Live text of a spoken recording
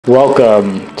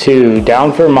Welcome to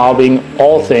Down for Mobbing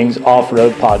All Things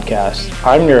Off-Road Podcast.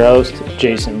 I'm your host,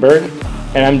 Jason Berg,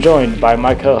 and I'm joined by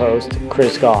my co-host,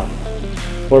 Chris Gahn.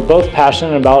 We're both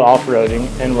passionate about off-roading,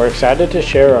 and we're excited to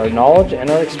share our knowledge and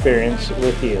our experience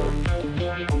with you.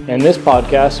 In this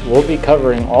podcast, we'll be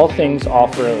covering all things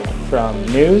off-road, from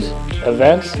news,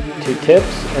 events, to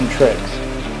tips and tricks.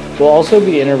 We'll also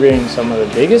be interviewing some of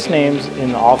the biggest names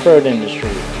in the off-road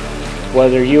industry.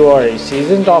 Whether you are a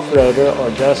seasoned off-roader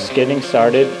or just getting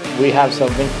started, we have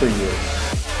something for you.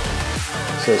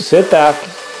 So sit back,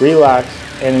 relax,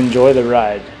 and enjoy the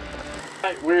ride.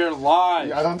 We're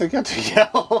live. I don't think you have to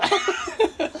yell.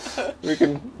 we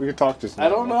can talk just now. I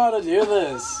don't know how to do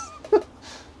this.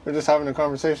 We're just having a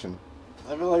conversation.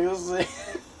 I feel like this is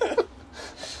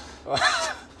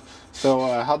So,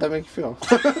 how'd that make you feel?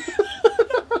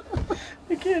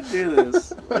 I can't do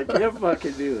this. I can't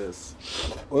fucking do this.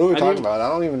 What are we talking about? I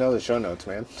don't even know the show notes,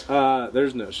 man.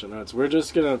 There's no show notes. We're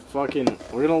just gonna we're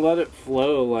gonna let it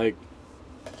flow like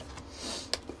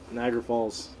Niagara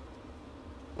Falls.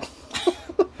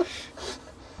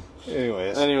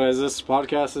 Anyways, this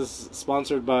podcast is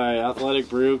sponsored by Athletic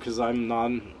Brew because I'm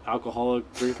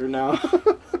non-alcoholic drinker now.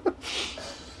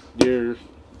 You're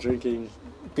drinking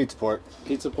Pizza Port.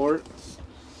 Pizza Port?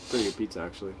 Pretty good pizza,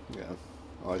 actually. Yeah,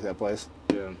 I like that place.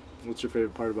 Yeah. What's your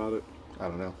favorite part about it? I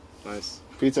don't know. Nice.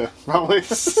 Pizza, probably.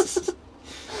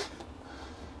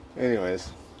 Anyways.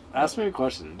 Ask me a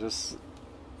question. Just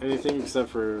anything except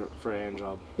for a hand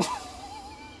job.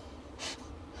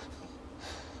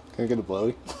 Can I get a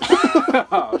blowy?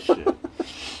 Oh, shit.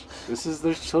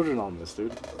 There's children on this,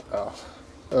 dude. Oh,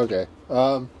 okay.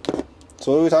 So what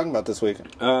are we talking about this week?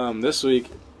 This week,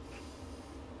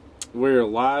 we're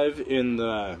live in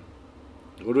the,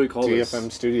 what do we call this?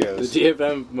 DFM Studios. The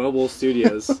DFM Mobile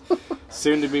Studios.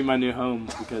 Soon to be my new home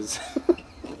because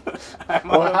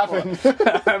What happened?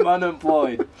 I'm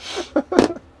unemployed.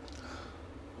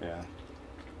 Yeah.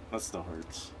 That still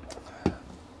hurts.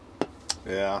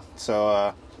 Yeah,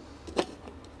 so,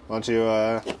 why don't you,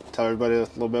 tell everybody a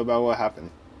little bit about what happened?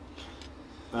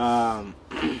 I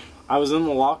was in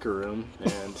the locker room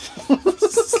and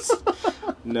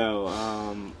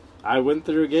I went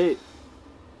through a gate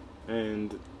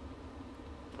and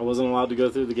I wasn't allowed to go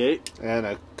through the gate. And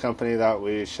a company that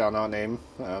we shall not name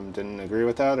didn't agree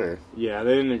with that, or? Yeah,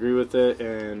 they didn't agree with it,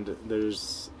 and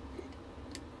it's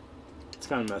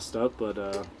kind of messed up,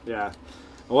 but yeah.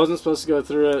 I wasn't supposed to go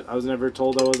through it. I was never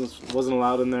told I wasn't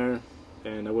allowed in there,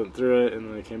 and I went through it, and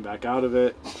then I came back out of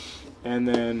it, and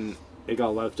then it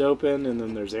got left open, and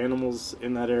then there's animals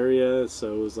in that area,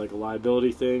 so it was like a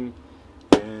liability thing,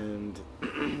 and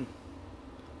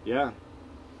yeah,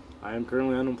 I am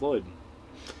currently unemployed.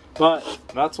 But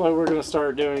that's why we're gonna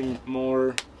start doing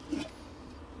more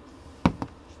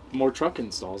truck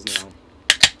installs now.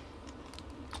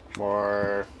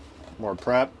 More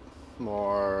prep,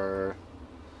 more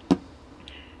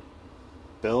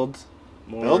builds.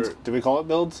 Builds? Do we call it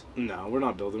builds? No, we're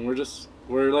not building.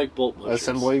 We're like bolt pushers.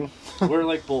 Assembling. We're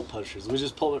like bolt pushers. We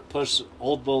just push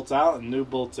old bolts out and new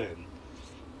bolts in.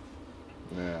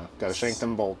 Yeah, gotta shank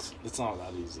them bolts. It's not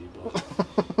that easy, but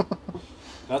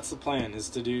that's the plan. Is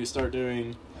to start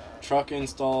doing truck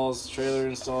installs, trailer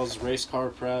installs, race car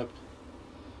prep,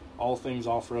 all things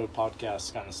off-road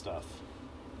podcast kind of stuff.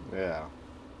 Yeah.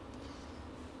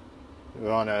 We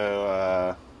want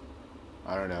to,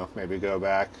 I don't know, maybe go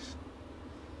back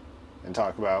and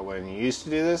talk about when you used to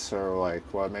do this, or like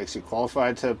what makes you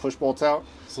qualified to push bolts out.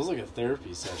 Sounds like a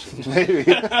therapy session. Maybe.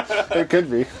 It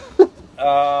could be.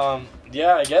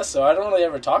 Yeah, I guess so. I don't really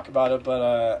ever talk about it,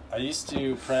 but I used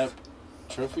to prep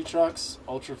trophy trucks,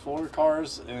 Ultra 4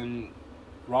 cars, and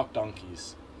rock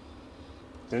donkeys.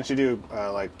 Didn't you do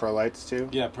like pro lights too?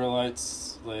 Yeah, pro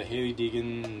lights, like Haley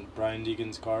Deegan, Brian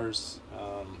Deegan's cars,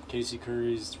 Casey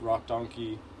Curry's rock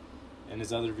donkey, and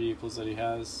his other vehicles that he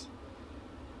has.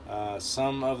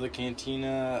 Some of the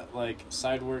Cantina like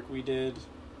side work we did.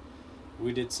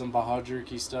 We did some Baja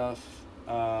Jerky stuff.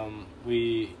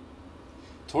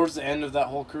 Towards the end of that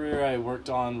whole career, I worked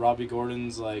on Robbie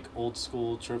Gordon's like old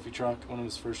school trophy truck, one of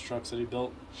his first trucks that he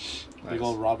built. Nice. Big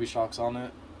old Robbie shocks on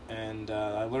it, and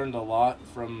I learned a lot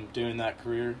from doing that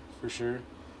career for sure,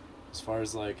 as far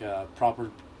as like proper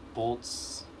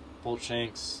bolts, bolt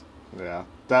shanks. Yeah,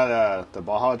 that the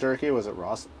Baja Jerky, was it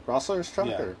Rossler's truck?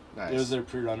 Yeah, or? Nice. It was their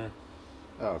pre-runner.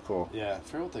 Oh, cool. Yeah, I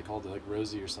forgot what they called it, like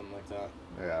Rosie or something like that.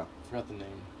 Yeah, I forgot the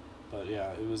name, but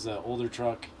yeah, it was an older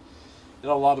truck. It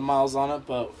had a lot of miles on it,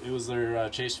 but it was their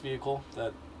chase vehicle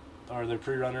or their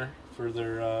pre-runner for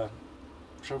their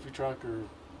trophy truck or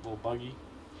little buggy.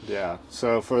 Yeah.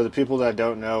 So for the people that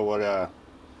don't know what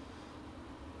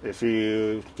if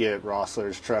you get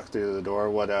Rossler's truck through the door,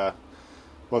 what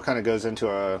kind of goes into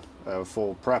a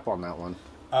full prep on that one?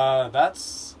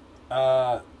 That's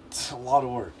it's a lot of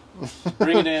work.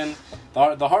 Bring it in.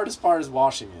 The hardest part is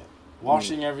washing it.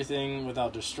 Washing everything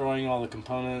without destroying all the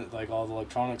component, like all the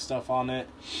electronic stuff on it.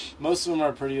 Most of them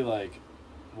are pretty like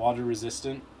water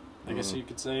resistant, I guess you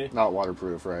could say. Not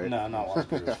waterproof, right? No, not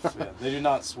waterproof. Yeah, they do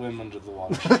not swim under the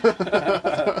water.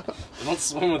 They don't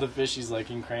swim with the fishies like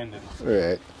in Crandon.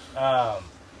 Right.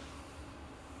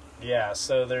 Yeah,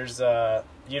 so there's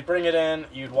you'd bring it in,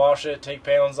 you'd wash it, take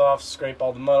panels off, scrape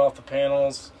all the mud off the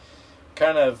panels,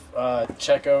 kind of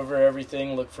check over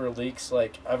everything, look for leaks.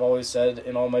 Like I've always said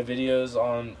in all my videos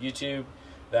on YouTube,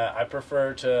 that I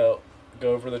prefer to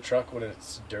go over the truck when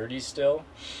it's dirty still.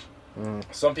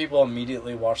 Some people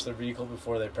immediately wash their vehicle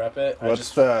before they prep it.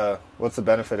 What's the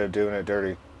benefit of doing it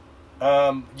dirty?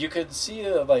 You could see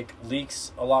like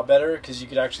leaks a lot better because you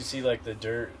could actually see like the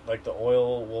dirt, like the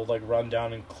oil will like run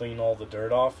down and clean all the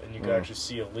dirt off, and you could actually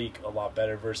see a leak a lot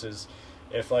better versus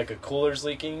if like a cooler's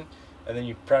leaking and then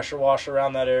you pressure wash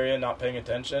around that area not paying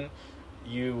attention,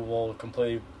 you will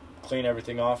completely clean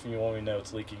everything off and you won't even know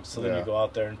it's leaking. So then you go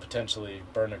out there and potentially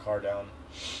burn a car down.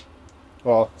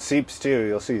 Well, seeps too.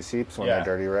 You'll see seeps when they're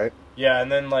dirty, right? Yeah,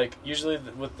 and then like usually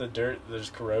with the dirt, there's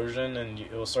corrosion, and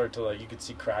it will start to like you could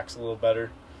see cracks a little better,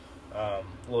 a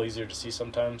little easier to see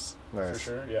sometimes. Nice. For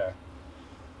sure. Yeah.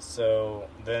 So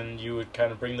then you would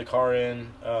kind of bring the car in,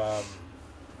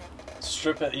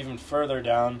 strip it even further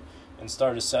down, and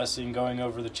start assessing, going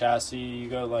over the chassis. You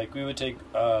go like we would take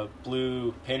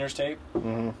blue painter's tape,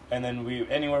 and then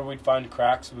anywhere we'd find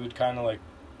cracks, we would kind of like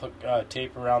put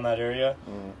tape around that area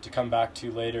to come back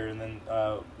to later, and then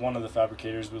one of the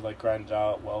fabricators would like grind it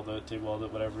out, weld it, TIG weld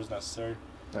it, whatever is necessary.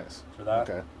 Nice. For that.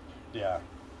 Okay. Yeah.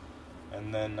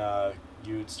 And then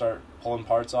you'd start pulling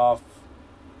parts off,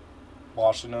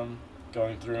 washing them,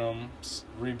 going through them,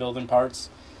 rebuilding parts.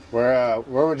 Where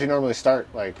would you normally start?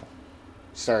 Like,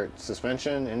 start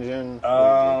suspension, engine?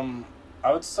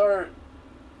 I would start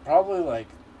probably like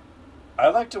I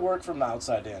like to work from the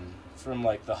outside in, from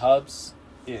like the hubs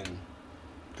in.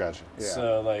 Gotcha. Yeah.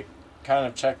 So like kind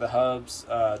of check the hubs,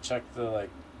 check the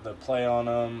play on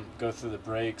them, go through the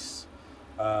brakes.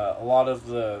 A lot of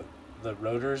the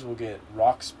rotors will get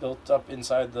rocks built up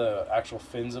inside the actual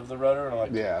fins of the rotor, and I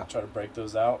like to try to break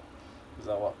those out because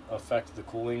that will affect the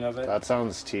cooling of it. That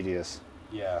sounds tedious.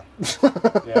 Yeah.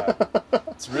 Yeah.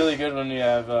 It's really good when you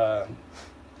have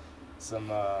some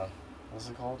what's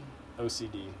it called?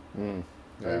 OCD.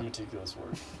 Very meticulous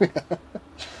work.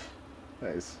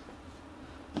 Nice.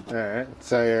 Alright,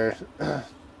 so you're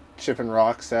chipping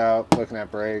rocks out, looking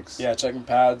at brakes. Yeah, checking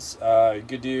pads. You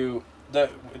could do...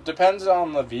 It depends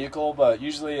on the vehicle, but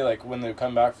usually like when they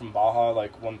come back from Baja,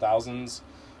 like 1000s,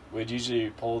 we'd usually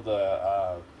pull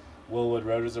the Willwood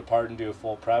rotors apart and do a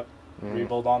full prep,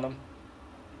 rebuild on them,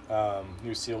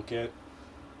 new seal kit,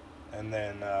 and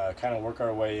then kind of work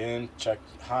our way in, check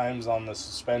Heims on the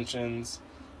suspensions,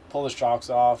 pull the shocks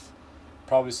off,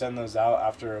 probably send those out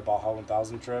after a Baja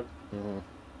 1000 trip,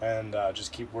 and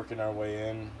just keep working our way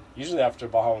in. Usually after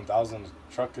Baja 1000, the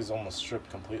truck is almost stripped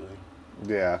completely.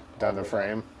 Yeah, down the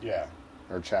frame? Yeah.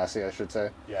 Or chassis, I should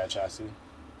say. Yeah, chassis.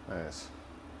 Nice.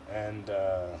 And,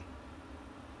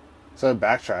 so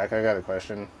backtrack, I got a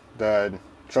question. The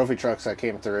trophy trucks that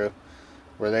came through,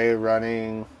 were they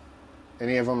running,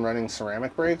 any of them running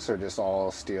ceramic brakes or just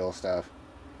all steel stuff?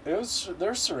 There's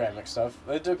ceramic stuff.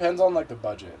 It depends on, like, the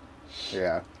budget.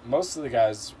 Yeah. Most of the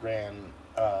guys ran,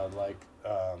 I forgot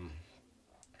what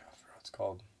it's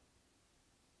called.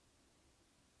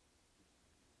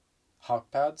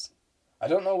 Hawk pads? I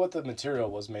don't know what the material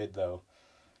was made, though.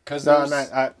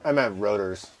 No, I meant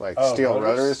rotors. Like steel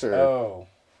rotors? Or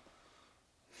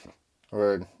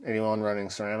or anyone running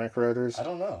ceramic rotors? I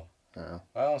don't know. No.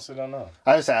 I honestly don't know.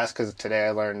 I just asked because today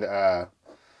I learned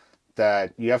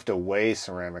that you have to weigh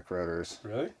ceramic rotors.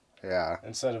 Really? Yeah.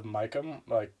 Instead of mic them,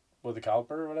 like with a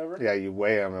caliper or whatever? Yeah, you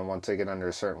weigh them, and once they get under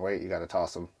a certain weight, you got to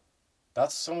toss them.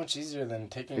 That's so much easier than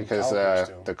taking because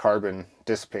the carbon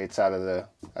dissipates out of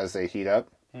as they heat up.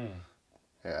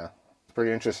 Yeah, it's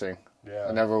pretty interesting. Yeah,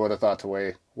 I never would have thought to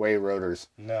weigh rotors.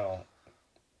 No,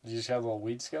 you just have a little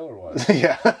weed scale or what?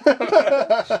 Yeah,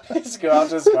 he just go out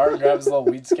to his car and grab his little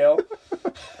weed scale.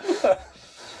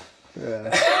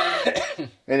 Yeah.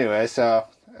 Anyway, so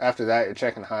after that, you're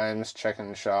checking Heims,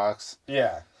 checking shocks.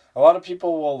 Yeah, a lot of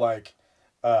people will like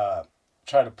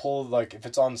try to pull, like if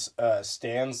it's on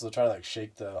stands, they'll try to like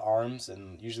shake the arms,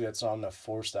 and usually that's not enough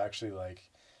force to actually like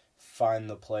find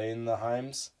the play in the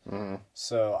Heims.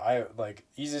 So I like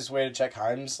easiest way to check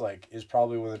Heims like is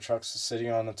probably when the truck's sitting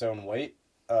on its own weight.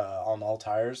 on all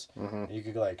tires. Mm-hmm. You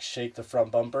could like shake the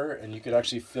front bumper, and you could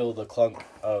actually feel the clunk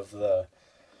of the.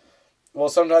 Well,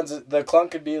 sometimes the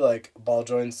clunk could be like ball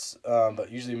joints,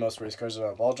 but usually most race cars are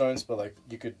not ball joints. But like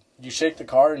you shake the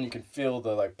car and you can feel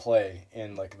the like play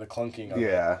in like the clunking of it.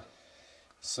 Yeah.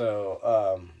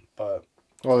 So, but.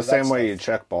 Well, the same way you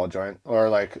check ball joint, or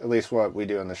like at least what we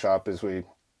do in the shop is we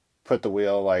put the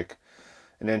wheel like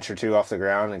an inch or two off the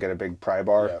ground and get a big pry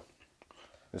bar. Yeah.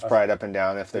 Just pry it up and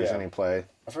down if there's any play.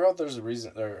 I forgot there's a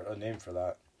reason or a name for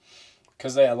that.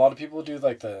 Because a lot of people do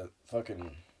like the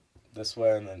fucking this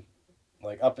way and then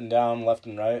like up and down, left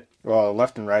and right. Well,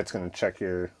 left and right's going to check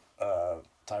your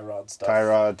tie rod stuff. Tie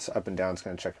rods, up and down's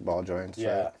going to check your ball joints.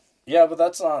 Yeah. Right? Yeah, but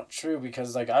that's not true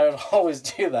because like I would always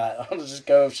do that. I would just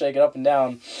go shake it up and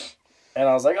down. And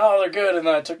I was like, oh, they're good. And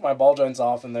then I took my ball joints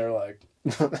off and they're like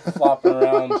flopping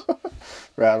around.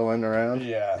 Rattling around?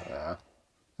 Yeah.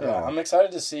 Yeah, I'm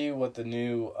excited to see what the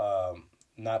new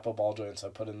Napa ball joints I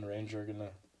put in the Ranger are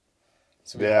gonna.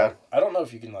 Yeah. I don't know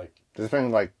if you can like. There's been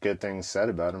like good things said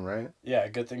about them, right? Yeah,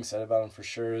 good things said about them for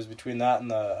sure. It was between that and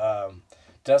the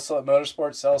Desolate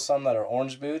Motorsports sells some that are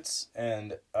orange boots,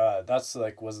 and that's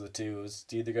like was the two. It was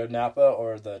to either go Napa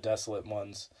or the Desolate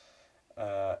ones.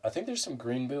 I think there's some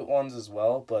green boot ones as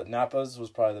well, but Napa's was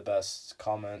probably the best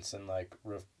comments and like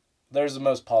there's the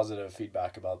most positive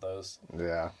feedback about those.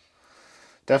 Yeah.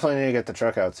 Definitely need to get the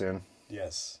truck out soon.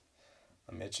 Yes.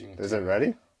 I'm itching. Is it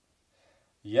ready?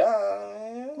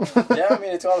 Yeah. Yeah, I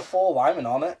mean, it's got a full alignment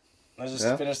on it. I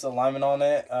just finished the alignment on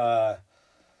it.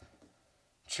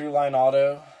 True Line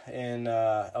Auto in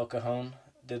El Cajon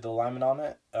did the alignment on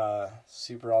it.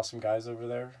 Super awesome guys over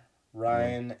there.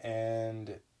 Ryan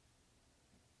and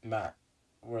Matt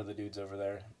were the dudes over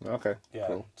there. Okay. Yeah,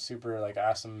 cool. super, like,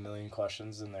 asked them a million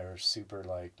questions, and they were super,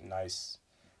 like, nice.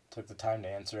 Took the time to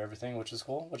answer everything, which is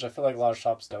cool, which I feel like a lot of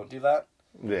shops don't do that.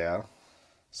 Yeah.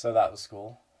 So that was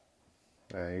cool.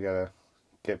 Yeah, you gotta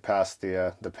get past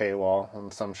the paywall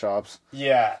on some shops.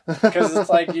 Yeah, because it's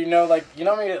like, like,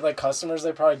 how many, like, customers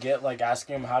they probably get, like,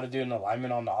 asking them how to do an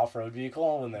alignment on the off-road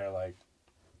vehicle when they're, like,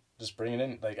 just bring it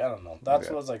in. Like, I don't know. That's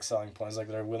what's, like, selling points. Like,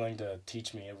 they're willing to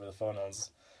teach me over the phone.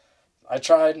 I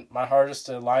tried my hardest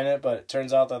to align it, but it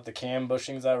turns out that the cam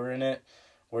bushings that were in it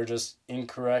were just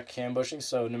incorrect cam bushings.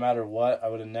 So no matter what, I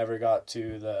would have never got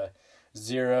to the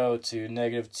 0 to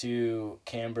 -2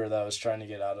 camber that I was trying to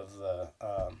get out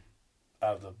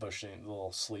of the bushing,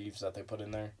 little sleeves that they put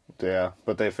in there. Yeah,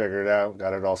 but they figured it out,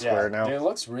 got it all square now. Dude, it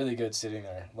looks really good sitting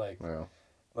there. Like,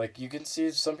 like you can see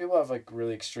some people have like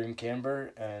really extreme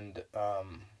camber, and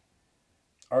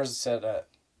ours is set at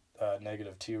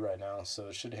 -2 right now, so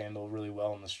it should handle really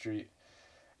well on the street.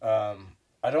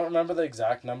 I don't remember the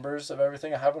exact numbers of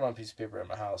everything. I have it on a piece of paper at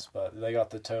my house, but they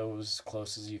got the toe as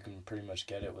close as you can pretty much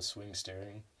get it with swing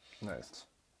steering. Nice.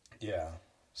 Yeah,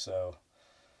 so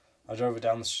I drove it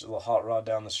down the hot rod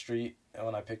down the street, and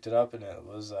when I picked it up, and it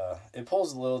was it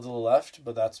pulls a little to the left,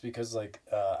 but that's because like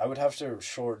I would have to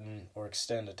shorten or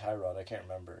extend a tie rod. I can't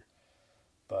remember,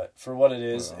 but for what it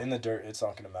is in the dirt, it's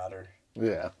not going to matter.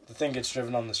 Yeah. The thing gets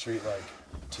driven on the street like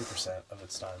 2% of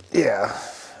its time. Yeah.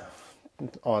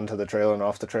 Onto the trailer and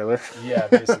off the trailer. Yeah,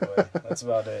 basically. That's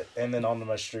about it. And then onto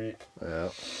my street. Yeah.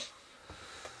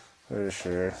 For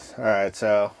sure. Alright,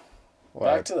 so...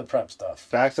 Back to the prep stuff.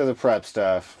 Back to the prep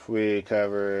stuff. We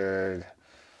covered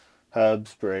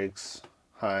hubs, brakes,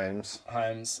 Heims.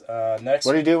 Next...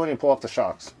 What do you do when you pull off the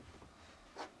shocks?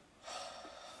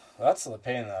 That's the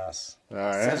pain in the ass.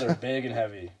 Alright. Those are big and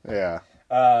heavy. Yeah.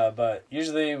 But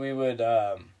usually we would...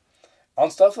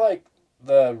 on stuff like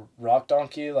the Rock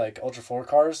Donkey, like Ultra 4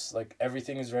 cars, like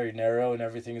everything is very narrow and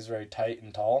everything is very tight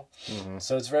and tall. Mm-hmm.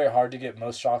 So it's very hard to get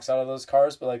most shocks out of those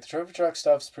cars. But like the trophy truck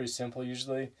stuff is pretty simple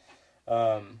usually.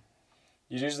 You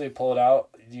usually pull it out.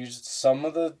 Some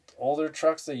of the older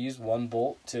trucks, they use one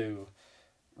bolt to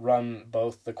run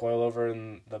both the coilover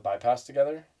and the bypass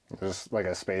together. There's like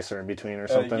a spacer in between or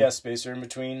something? Yeah, spacer in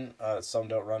between. Some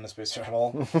don't run a spacer at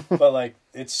all. But like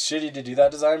it's shitty to do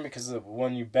that design because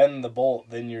when you bend the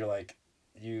bolt, then you're like,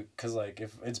 because like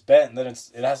if it's bent, then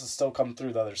it has to still come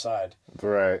through the other side.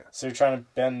 Right. So you're trying to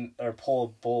bend or pull a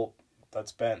bolt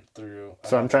that's bent through.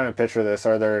 So I'm trying to picture this.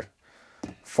 Are there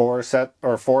 4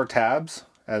 tabs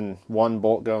and one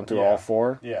bolt going through all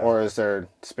 4? Yeah. Or is there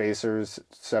spacers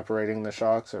separating the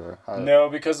shocks or how? No,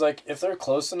 because like if they're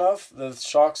close enough, the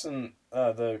shocks and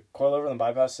the coilover and the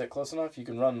bypass sit close enough, you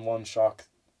can run one shock.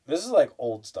 This is like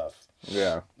old stuff.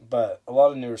 Yeah. But a lot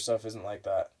of newer stuff isn't like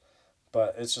that.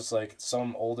 But it's just like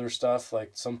some older stuff,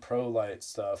 like some Pro Light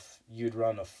stuff, you'd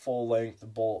run a full-length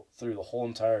bolt through the whole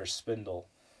entire spindle.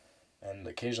 And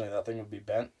occasionally that thing would be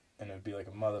bent, and it would be like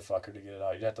a motherfucker to get it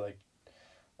out. You'd have to like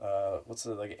what's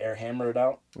it, like, air hammer it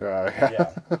out?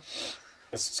 Yeah.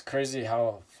 It's crazy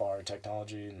how far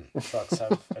technology and trucks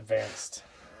have advanced.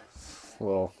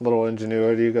 Little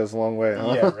ingenuity goes a long way,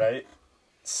 huh? Yeah, right?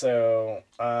 So,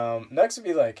 next would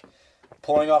be, like,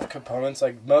 pulling off components.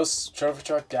 Like, most trophy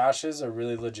truck dashes are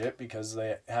really legit because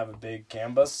they have a big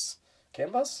CAN bus?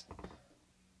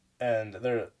 And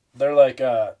they're like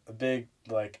a big,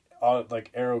 like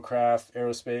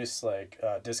aerospace, like,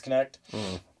 disconnect.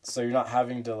 So you're not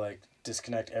having to, like,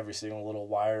 disconnect every single little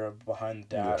wire behind the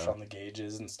dash on the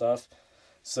gauges and stuff.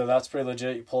 So that's pretty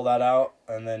legit. You pull that out,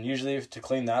 and then usually to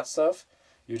clean that stuff,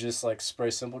 you just, like, spray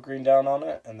Simple Green down on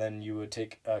it, and then you would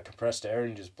take compressed air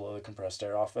and just blow the compressed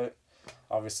air off it.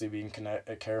 Obviously being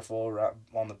careful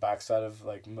on the backside of,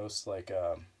 like, most, like,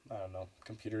 I don't know,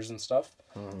 computers and stuff.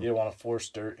 You don't want to force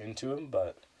dirt into them,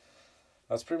 but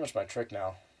that's pretty much my trick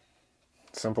now.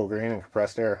 Simple Green and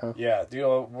compressed air, huh? Yeah, dude,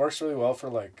 it works really well for,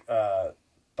 like,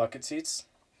 bucket seats.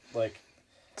 Like,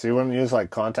 so you wouldn't use,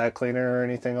 like, contact cleaner or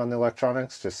anything on the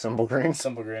electronics? Just Simple Green?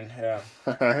 Simple Green, yeah.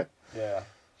 Alright. Yeah.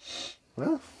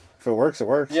 Well, if it works, it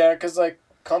works. Yeah, because, like,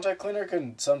 contact cleaner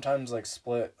can sometimes, like,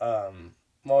 split.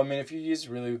 Well, I mean, if you use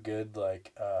really good,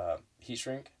 like, heat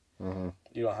shrink,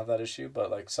 you don't have that issue.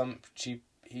 But, like, some cheap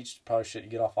heat probably shit you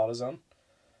get off AutoZone.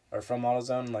 Or from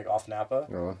AutoZone, like, off Napa.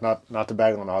 No, not to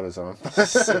bag on AutoZone.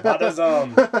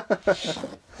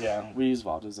 AutoZone. Yeah, we use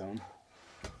AutoZone.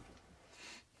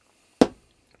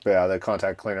 But yeah, the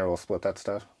contact cleaner will split that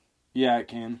stuff. Yeah, it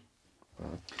can.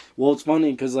 Well, it's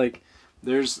funny because, like,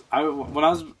 when I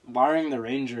was wiring the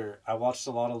Ranger, I watched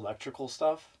a lot of electrical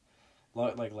stuff,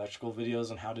 like electrical videos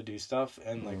on how to do stuff,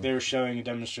 and, like, they were showing a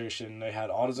demonstration. They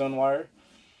had AutoZone wire,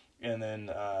 and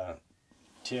then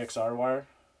TXR wire,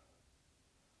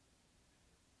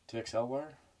 TXL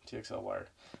wire.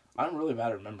 I'm really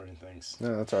bad at remembering things.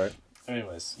 No, that's all right.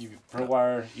 Anyways,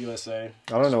 ProWire USA.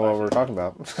 I don't know what we're talking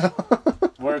about.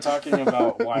 We're talking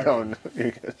about wiring. No,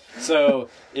 you're good. So,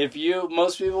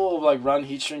 most people will, like, run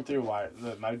heat shrink through wire.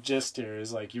 My gist here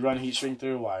is, like, you run heat shrink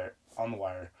through wire, on the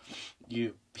wire.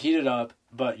 You heat it up,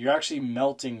 but you're actually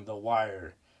melting the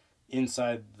wire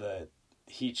inside the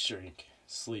heat shrink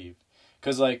sleeve.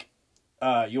 Because, like,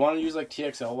 you want to use, like,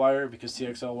 TXL wire, because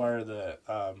TXL wire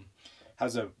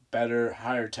has a better,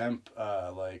 higher temp,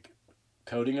 like,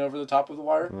 coating over the top of the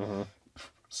wire.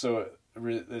 So,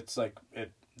 it's, like,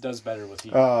 it does better with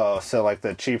heat. Oh, so, like,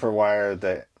 the cheaper wire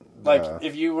that... Like,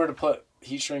 if you were to put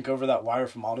heat shrink over that wire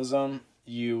from AutoZone,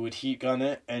 you would heat gun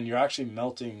it, and you're actually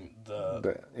melting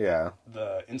the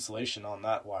insulation on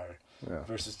that wire. Yeah.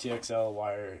 Versus TXL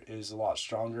wire is a lot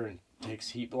stronger and takes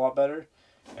heat a lot better,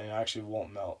 and it actually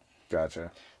won't melt.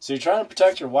 Gotcha. So you're trying to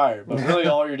protect your wire, but really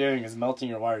all you're doing is melting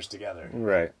your wires together.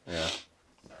 Right, yeah.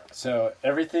 So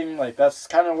everything, like, that's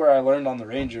kind of where I learned on the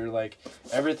Ranger, like,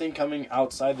 everything coming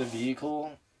outside the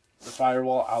vehicle, the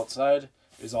firewall outside,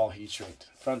 is all heat shrinked,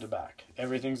 front to back.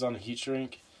 Everything's on a heat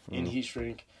shrink, in heat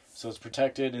shrink, so it's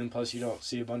protected, and plus you don't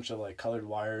see a bunch of, like, colored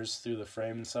wires through the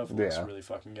frame and stuff. It looks really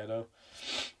fucking ghetto.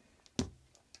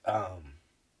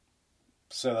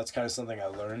 So that's kind of something I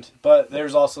learned. But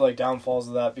there's also, like, downfalls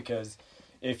of that, because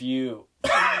if you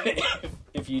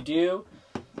if you do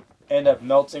end up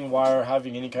melting wire,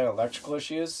 having any kind of electrical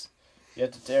issues, you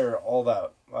have to tear all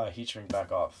that heat shrink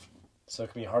back off. So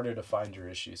it can be harder to find your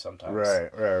issue sometimes. Right.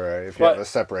 If you have a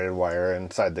separated wire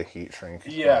inside the heat shrink.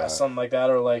 Yeah, something like that.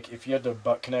 Or, like, if you had to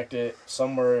butt connect it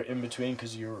somewhere in between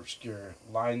because your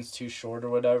line's too short or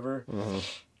whatever,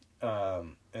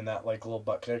 and that, like, little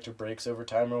butt connector breaks over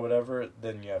time or whatever,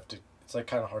 then you have to... It's, like,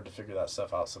 kind of hard to figure that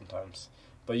stuff out sometimes.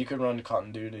 But you can run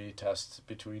continuity tests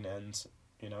between ends,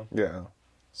 you know? Yeah.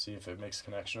 See if it makes a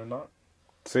connection or not.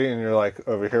 See, and you're, like,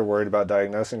 over here worried about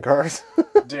diagnosing cars?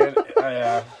 Dude,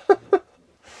 yeah.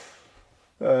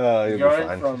 You'll be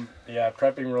fine. From,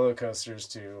 prepping roller coasters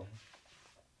to...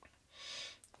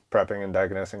 Prepping and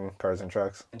diagnosing cars and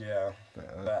trucks? Yeah,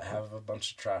 that have a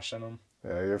bunch of trash in them.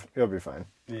 Yeah, you'll be fine.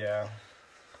 Yeah.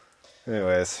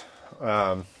 Anyways,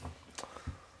 and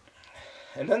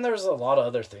then there's a lot of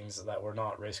other things that were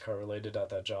not race car related at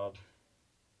that job.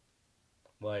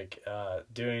 Like,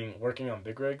 working on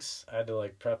big rigs. I had to,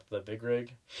 like, prep the big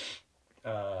rig,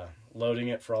 loading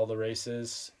it for all the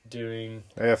races, doing...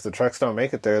 Hey, if the trucks don't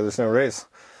make it there, there's no race.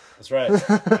 That's right.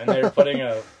 And they were putting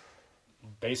a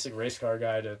basic race car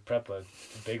guy to prep a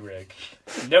big rig.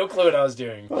 No clue what I was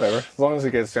doing. Whatever, as long as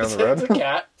it gets down the road. It's a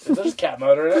cat. There's a cat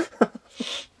motor in it.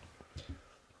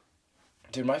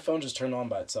 Dude, my phone just turned on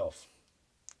by itself.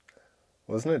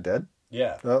 Wasn't it dead?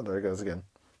 Yeah. Oh, there it goes again.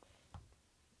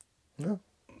 No.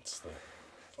 It's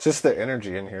just the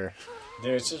energy in here.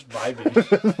 Dude, it's just vibing.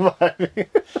 Vibing.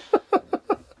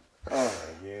 Oh,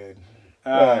 my God.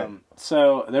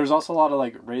 So there was also a lot of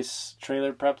like race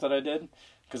trailer prep that I did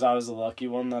because I was the lucky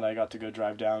one that I got to go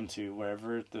drive down to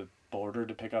wherever the border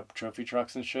to pick up trophy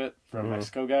trucks and shit from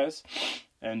Mexico guys,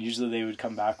 and usually they would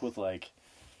come back with like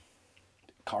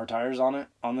car tires on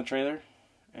the trailer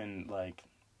and like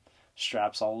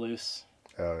straps all loose.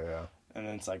 Oh yeah. And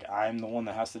then it's like I'm the one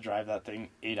that has to drive that thing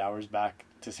 8 hours back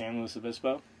to San Luis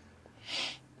Obispo.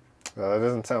 Well, that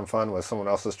doesn't sound fun with someone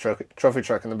else's trophy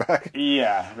truck in the back.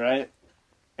 Yeah, right.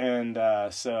 And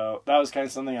so that was kind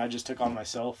of something I just took on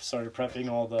myself. Started prepping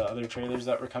all the other trailers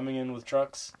that were coming in with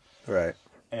trucks. Right.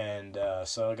 And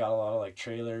so I got a lot of like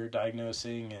trailer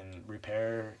diagnosing and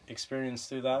repair experience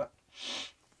through that.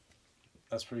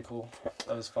 That's pretty cool.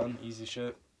 That was fun, easy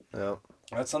shit. Yeah.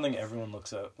 That's something everyone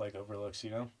looks at, like overlooks, you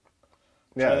know?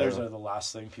 Yeah. Trailers are the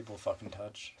last thing people fucking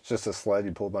touch. It's just a sled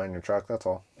you pull behind your truck, that's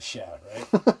all. Yeah,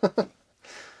 right?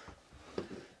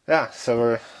 Yeah, so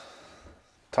we're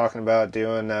talking about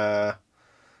doing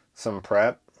some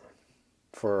prep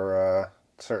for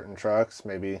certain trucks,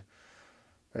 maybe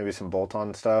some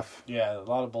bolt-on stuff. Yeah, a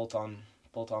lot of bolt-on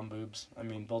boobs. I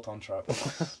mean, bolt-on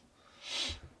trucks.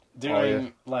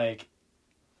 Doing, like,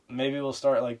 maybe we'll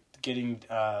start, like, getting,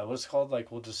 what's it called?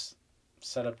 Like, we'll just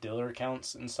set up dealer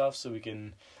accounts and stuff so we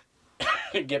can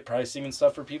get pricing and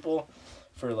stuff for people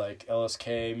for, like,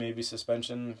 LSK, maybe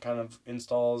suspension kind of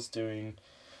installs, doing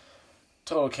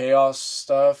total chaos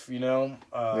stuff, you know?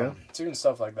 Doing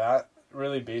stuff like that.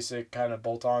 Really basic kind of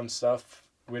bolt-on stuff.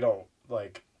 We're not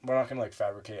going to, like,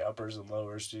 fabricate uppers and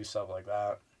lowers, do stuff like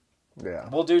that. Yeah.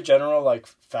 We'll do general, like,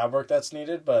 fab work that's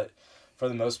needed, but for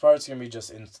the most part, it's going to be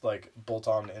just,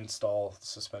 bolt-on install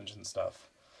suspension stuff.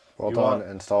 Bolt-on,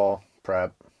 install,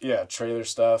 prep. Yeah, trailer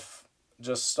stuff.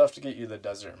 Just stuff to get you the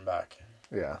desert and back.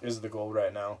 Yeah. Is the goal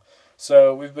right now.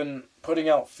 So we've been putting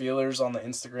out feelers on the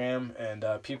Instagram, and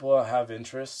people have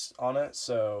interests on it,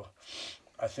 so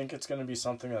I think it's going to be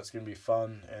something that's going to be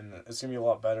fun, and it's going to be a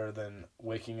lot better than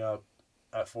waking up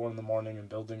at 4 a.m. and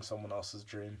building someone else's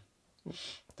dream.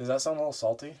 Does that sound a little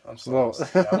salty? I'm a little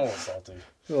salty.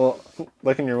 Well,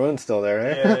 licking your wound's still there,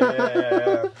 eh?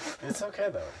 Yeah. It's okay,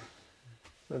 though.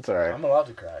 That's all right. I'm allowed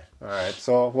to cry. All right.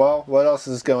 So, well, what else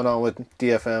is going on with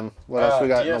DFM? What else we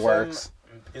got in the works?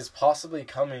 Is possibly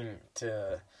coming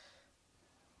to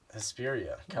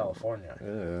Hesperia, California.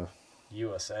 Ew.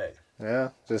 USA. Yeah,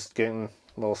 just getting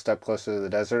a little step closer to the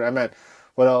desert. I meant,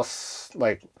 what else,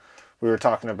 like, we were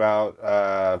talking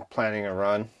about planning a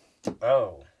run.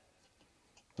 Oh.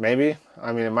 Maybe.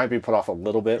 I mean, it might be put off a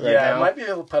little bit right now. Yeah, it might be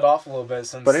put off a little bit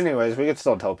since... But anyways, we could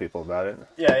still tell people about it.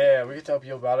 Yeah, we could tell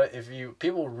people about it. If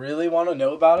people really want to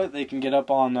know about it, they can get up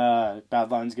on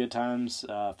Bad Lines Good Times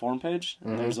forum page.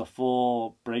 Mm-hmm. There's a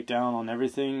full breakdown on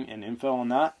everything and info on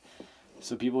that.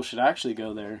 So people should actually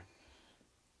go there.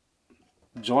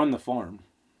 Join the forum.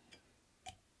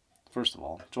 First of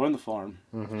all, join the forum.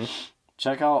 Mm-hmm.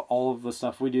 Check out all of the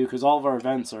stuff we do, because all of our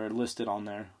events are listed on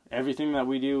there. Everything that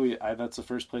we do, that's the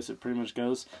first place it pretty much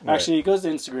goes. Right. Actually, it goes to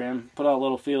Instagram, put out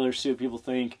little feelers, see what people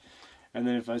think, and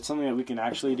then if it's something that we can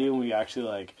actually do and we actually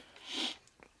like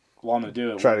want to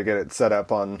do it, try to get it set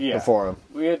up on the forum.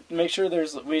 We make sure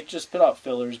we just put out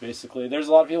fillers basically. There's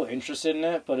a lot of people interested in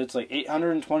it, but it's like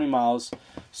 820 miles,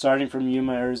 starting from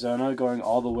Yuma, Arizona, going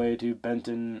all the way to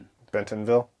Benton Hot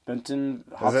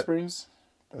Springs.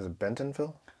 Is it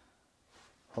Bentonville?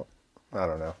 I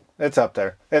don't know. It's up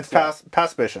there. It's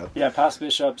past Bishop. Yeah, past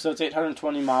Bishop. So it's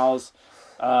 820 miles.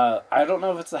 I don't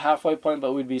know if it's the halfway point,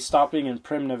 but we'd be stopping in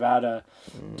Primm, Nevada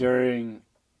during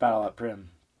Battle at Primm.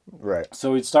 Right.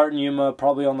 So we'd start in Yuma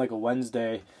probably on like a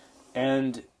Wednesday,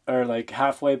 or like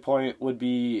halfway point would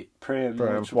be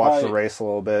Primm. Watch the race a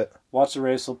little bit. Watch the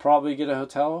race. We'll probably get a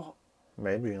hotel.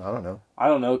 Maybe. I don't know. I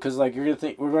don't know, because like you're going to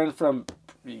think we're going from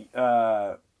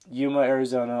Yuma,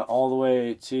 Arizona all the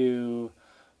way to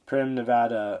Primm,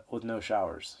 Nevada with no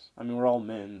showers. I mean, we're all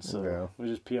men, so we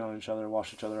just pee on each other,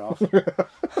 wash each other off. A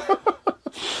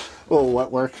little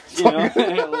wet work. You know,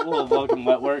 a little fucking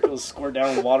wet work. We'll squirt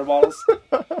down with water bottles.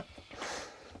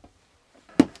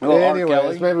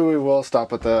 Anyways, maybe we will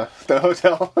stop at the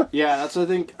hotel. Yeah, that's what I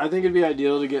think. I think it'd be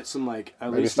ideal to get some like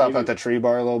maybe stop at the tree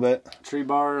bar a little bit.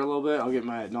 I'll get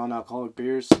my non-alcoholic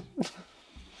beers.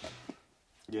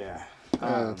 Yeah.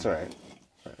 That's all right.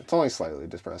 It's only slightly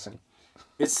depressing.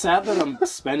 It's sad that I'm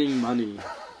spending money.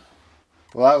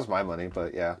 Well, that was my money,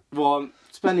 but yeah. Well,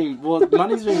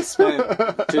 money's being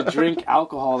spent to drink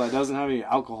alcohol that doesn't have any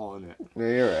alcohol in it. Yeah,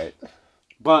 you're right.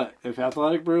 But if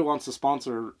Athletic Brew wants to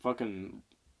sponsor fucking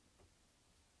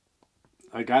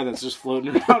a guy that's just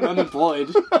floating around unemployed,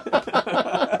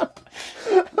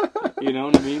 you know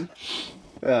what I mean?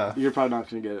 Yeah. You're probably not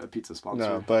going to get a pizza sponsor.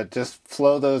 No, but just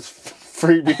flow those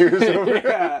free beers over.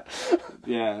 Yeah.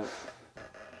 Yeah.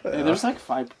 Hey, there's like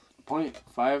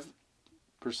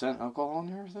 5.5% alcohol in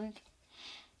here, I think.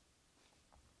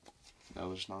 No,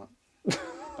 there's not.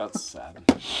 That's sad.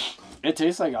 It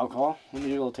tastes like alcohol. Let me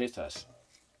do a little taste test.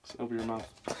 Just open your mouth.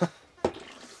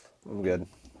 I'm good.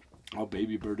 I'll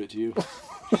baby bird it to you.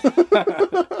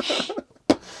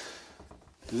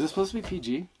 Is this supposed to be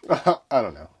PG? I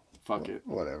don't know. Fuck it.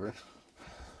 Whatever.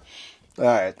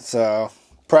 Alright, so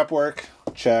prep work,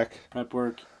 check. Prep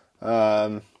work.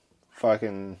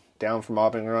 Fucking down for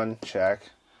mopping run, check.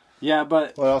 Yeah,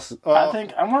 but What else? I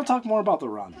think I want to talk more about the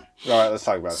run. Alright, let's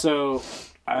talk about it. So,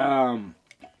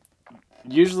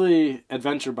 usually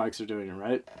adventure bikes are doing it,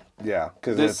 right? Yeah,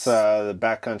 because it's the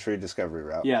backcountry discovery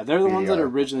route. Yeah, they're the ones that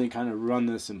BDR. originally kind of run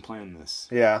this and plan this.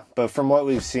 Yeah, but from what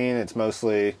we've seen, it's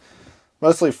mostly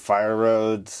fire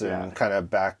roads and kind of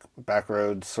back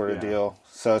roads sort of deal.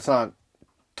 So it's not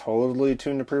totally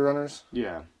tuned to pre-runners.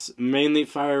 Yeah. It's mainly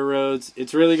fire roads.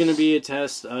 It's really going to be a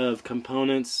test of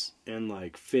components and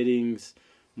like fittings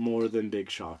more than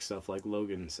big shock stuff like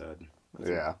Logan said.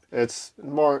 Yeah, it's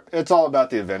all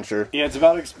about the adventure. Yeah, it's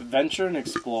about adventure and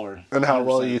explore. And how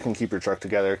well 100%. you can keep your truck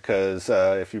together, because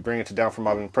if you bring it to down for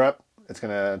mobbing prep, it's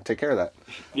going to take care of that.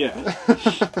 Yeah.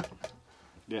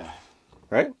 Yeah.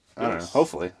 Right? I don't know.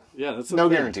 Hopefully. Yeah, that's the No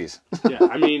thing. guarantees. Yeah,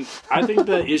 I mean, I think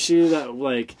the issue that,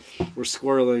 like, we're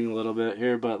squirreling a little bit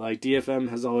here, but, like, DFM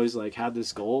has always, like, had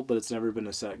this goal, but it's never been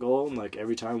a set goal. And, like,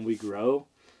 every time we grow,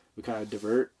 we kind of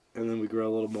divert, and then we grow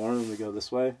a little more, and we go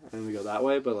this way, and then we go that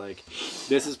way. But, like,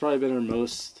 this has probably been our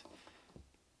most,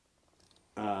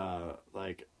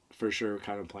 like, for sure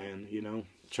kind of plan, you know?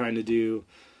 Trying to do,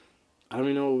 I don't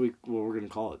even know what we're going to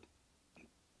call it.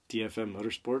 DFM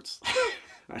Motorsports?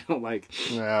 I don't like.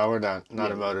 No, we're not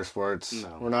a motorsports.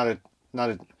 No. We're not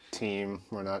a team.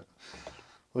 We're not.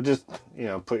 We'll just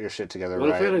put your shit together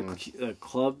What right. if we had a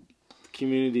club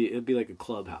community? It'd be like a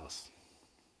clubhouse.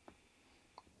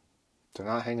 They're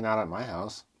not hanging out at my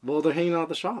house. Well, they're hanging out at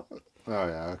the shop. Oh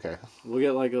yeah, okay. We'll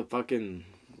get like a fucking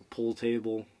pool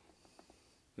table.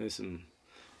 There's some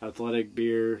athletic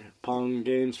beer pong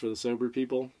games for the sober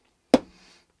people.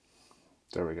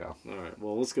 There we go. All right.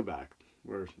 Well, let's go back.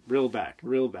 We're real back.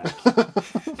 Bring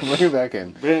it back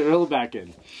in. Real back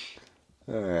in.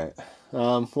 All right.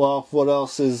 Well, what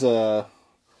else is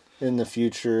in the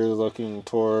future looking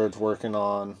towards working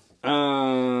on?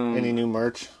 Any new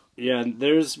merch? Yeah,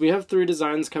 we have 3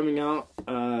 designs coming out.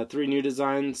 3 new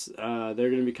designs. They're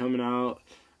going to be coming out.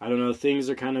 I don't know. Things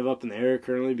are kind of up in the air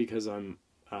currently because I'm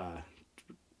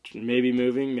maybe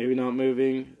moving, maybe not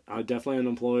moving. I'm definitely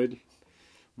unemployed,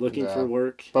 looking for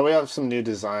work. But we have some new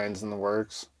designs in the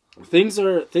works. Things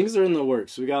are in the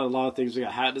works. We got a lot of things. We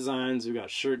got hat designs. We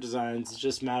got shirt designs. It's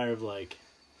just a matter of like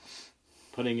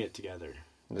putting it together.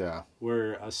 Yeah.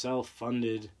 We're a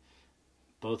self-funded,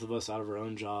 both of us out of our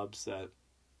own jobs that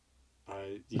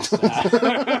I used to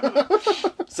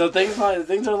have. So things are a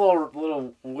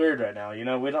little weird right now. You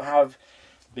know, we don't have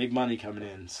big money coming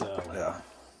in. So Yeah.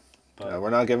 But Yeah, we're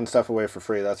not giving stuff away for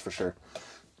free. That's for sure.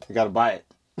 You got to buy it.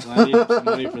 I need some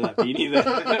money for that beanie.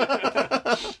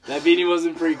 That beanie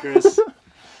wasn't free, Chris.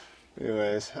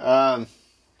 Anyways, Was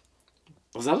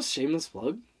that a shameless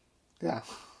plug? yeah,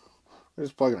 we're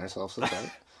just plugging ourselves. That's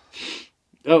right.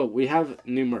 Oh, we have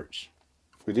new merch.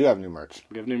 We do have new merch.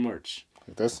 We have new merch.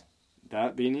 Like this.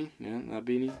 That beanie, yeah, that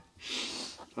beanie.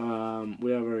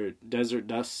 We have our Desert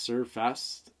Dust Surf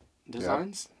Fast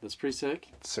designs. Yeah. That's pretty sick.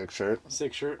 Sick shirt.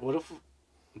 Sick shirt. What if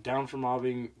Down for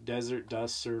Mobbing Desert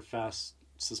Dust Surf Fast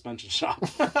Suspension Shop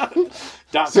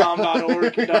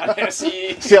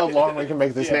 .com.org.se. See how long we can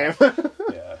make this name.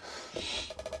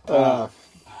 Yeah. Man,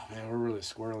 we're really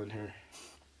squirreling here.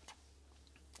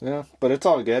 Yeah, but it's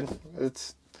all good.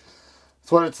 It's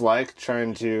what it's like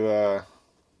trying to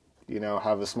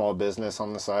have a small business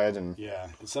on the side, and yeah,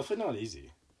 it's definitely not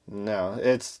easy. No,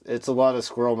 it's a lot of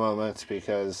squirrel moments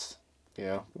because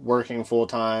working full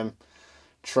time,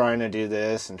 trying to do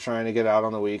this and trying to get out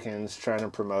on the weekends, trying to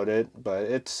promote it, but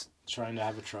it's trying to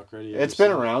have a truck ready. It's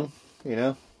been around,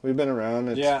 we've been around.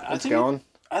 It's going.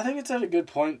 I think it's at a good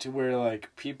point to where like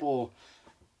people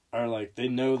are like they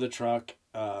know the truck,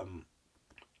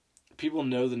 people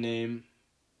know the name.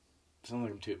 I sound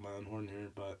like I'm tooting my own horn here,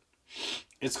 but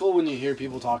it's cool when you hear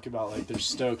people talk about like they're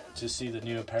stoked to see the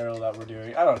new apparel that we're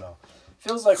doing. I don't know,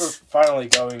 feels like we're finally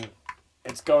going.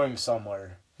 It's going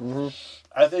somewhere. Mm-hmm.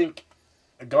 I think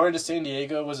going to San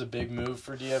Diego was a big move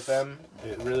for DFM.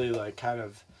 It really like kind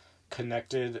of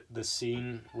connected the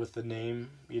scene with the name.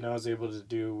 I was able to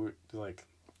do like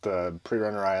the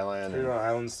Pre-Runner Island. Pre-Runner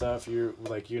Island stuff. You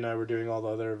and I were doing all the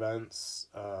other events.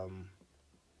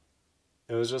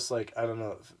 it was just like, I don't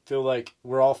know, feel like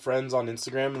we're all friends on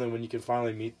Instagram, and then when you can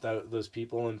finally meet those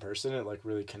people in person, it like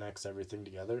really connects everything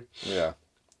together. Yeah.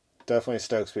 Definitely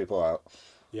stokes people out.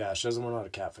 Yeah, shows them we're not a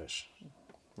catfish.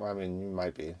 Well, I mean, you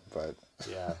might be, but...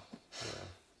 Yeah. A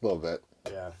little bit.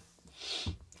 Yeah.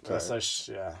 Sorry.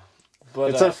 Yeah.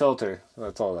 But, it's a filter.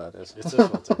 That's all that is. It's a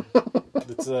filter.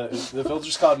 The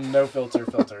filter's called no filter.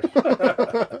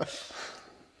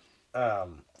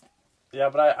 Yeah,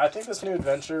 but I think this new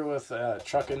adventure with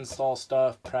truck install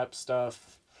stuff, prep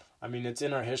stuff, I mean, it's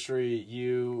in our history.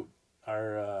 You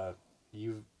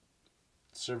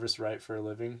service right for a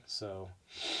living, so...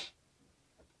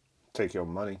 Take your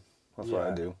money. That's what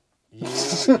I do.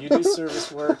 You do service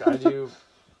work, I do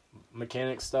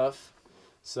mechanic stuff.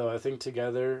 So I think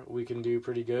together we can do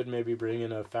pretty good. Maybe bring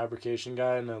in a fabrication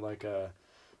guy and a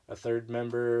third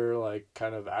member, like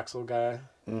kind of axle guy.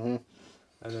 Mm-hmm.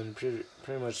 And then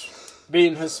pretty much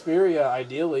being Hesperia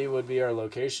ideally would be our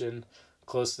location,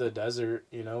 close to the desert.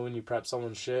 You know, when you prep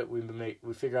someone's shit, we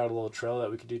figure out a little trail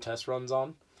that we could do test runs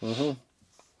on. Mm-hmm.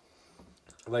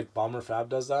 Like Bomber Fab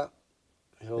does that.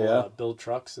 He'll build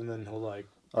trucks and then he'll like...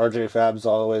 RJ Fab's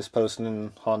always posting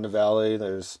in Honda Valley.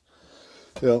 There's,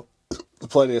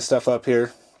 plenty of stuff up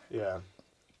here. Yeah.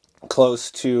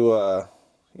 Close to,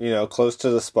 close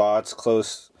to the spots,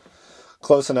 close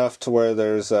enough to where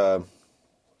there's,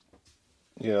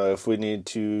 if we need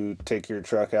to take your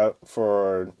truck out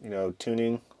for,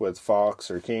 tuning with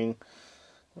Fox or King,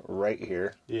 right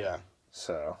here. Yeah.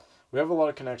 So. We have a lot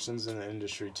of connections in the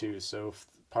industry too, so if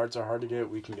parts are hard to get,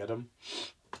 we can get them.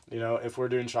 If we're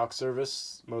doing shock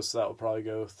service, most of that will probably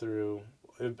go through...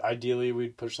 Ideally,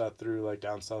 we'd push that through, like,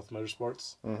 Down South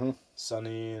Motorsports. Mm-hmm.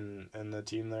 Sonny and the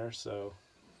team there, so...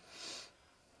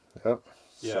 Yep.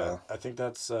 Yeah, so. I think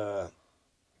that's...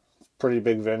 Pretty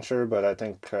big venture, but I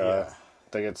think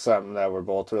it's something that we're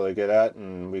both really good at,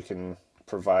 and we can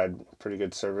provide pretty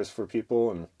good service for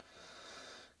people and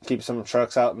keep some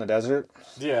trucks out in the desert.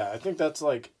 Yeah, I think that's,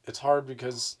 like... It's hard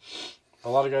because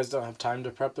a lot of guys don't have time to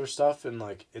prep their stuff, and,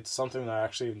 like, it's something that I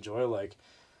actually enjoy, like...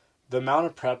 The amount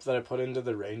of prep that I put into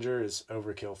the Ranger is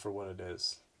overkill for what it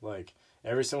is. Like,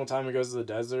 every single time it goes to the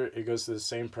desert, it goes to the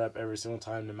same prep every single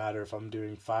time, no matter if I'm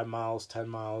doing 5 miles, 10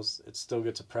 miles, it still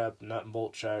gets a prep, nut and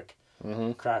bolt check,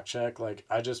 crack check. Like,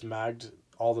 I just magged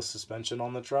all the suspension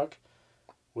on the truck,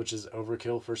 which is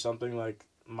overkill for something like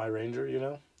my Ranger,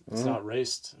 It's not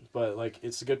raced, but, like,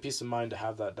 it's a good peace of mind to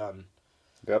have that done.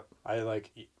 Yep.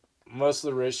 Most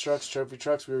of the race trucks, trophy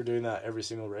trucks, we were doing that every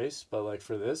single race, but, like,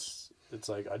 for this... It's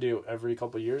like I do every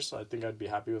couple of years, so I think I'd be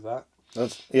happy with that.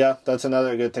 That's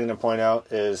another good thing to point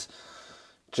out is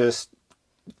just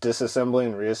disassembly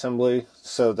and reassembly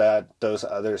so that those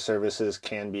other services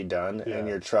can be done and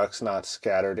your truck's not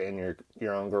scattered in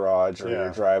your own garage or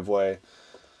your driveway.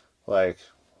 Like,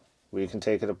 we can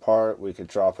take it apart, we could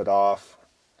drop it off,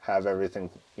 have everything,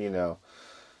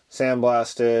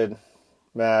 sandblasted,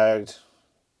 magged,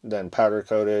 then powder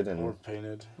coated and more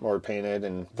painted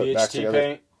and put back together.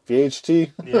 Paint.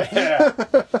 VHT. Yeah.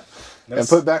 And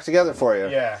put back together for you.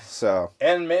 Yeah. So.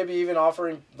 And maybe even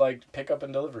offering, like, pickup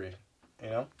and delivery,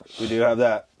 We do have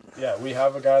that. Yeah, we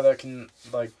have a guy that can,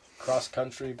 like,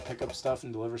 cross-country pick up stuff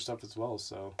and deliver stuff as well,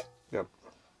 so. Yep.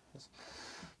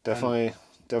 Definitely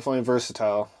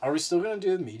versatile. Are we still going to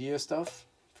do the media stuff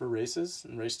for races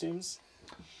and race teams?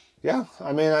 Yeah.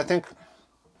 I mean, I think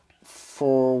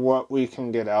for what we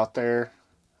can get out there,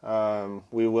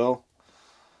 we will.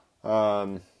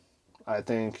 I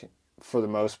think for the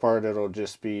most part it'll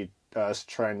just be us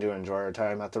trying to enjoy our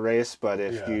time at the race, but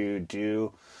if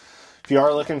you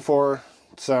are looking for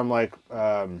some like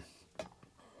more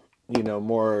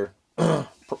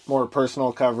more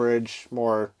personal coverage,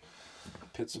 more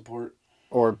pit support,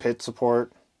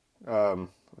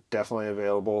 definitely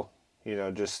available.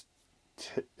 Just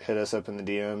hit us up in the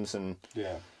DMs and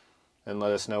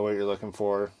let us know what you're looking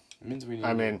for. It means we need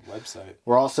a website.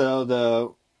 We're also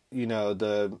the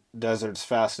desert's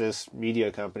fastest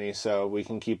media company, so we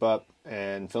can keep up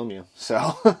and film you. So.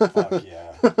 Fuck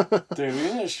yeah. Dude, we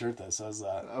need a shirt that says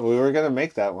that. We were going to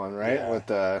make that one, right? Yeah.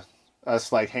 With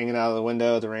us, like, hanging out of the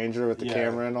window of the Ranger with the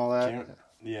camera and all that.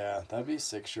 Yeah, that'd be a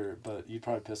sick shirt, but you'd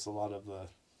probably piss a lot of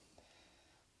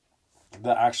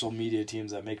the actual media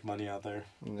teams that make money out there.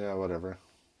 Yeah, whatever.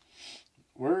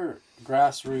 We're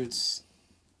grassroots,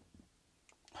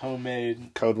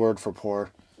 homemade. Code word for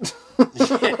poor.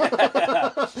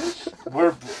 Yeah.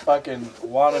 We're fucking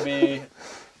wannabe.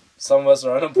 Some of us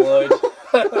are unemployed.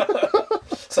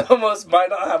 Some of us might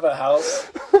not have a house.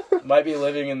 Might be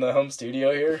living in the home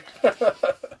studio here.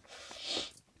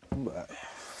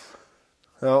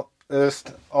 Well, it's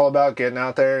all about getting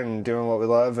out there and doing what we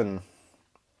love and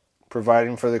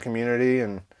providing for the community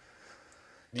and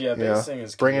biggest thing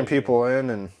is bringing people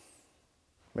in and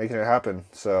making it happen.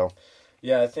 So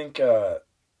yeah, I think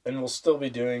and we'll still be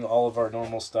doing all of our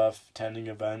normal stuff, attending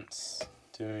events,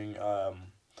 doing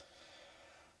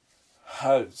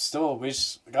we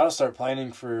just gotta start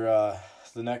planning for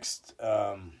the next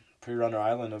Pre-Runner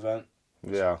Island event.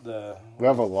 Yeah, we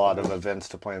have a lot of events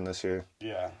to plan this year.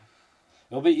 Yeah,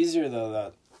 it'll be easier though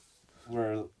that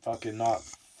we're fucking not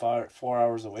 4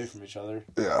 hours away from each other.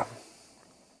 Yeah,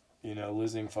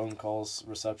 losing phone calls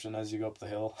reception as you go up the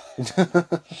hill.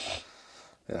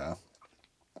 Yeah.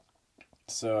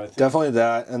 So I think definitely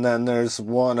that, and then there's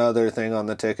one other thing on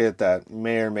the ticket that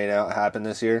may or may not happen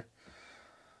this year.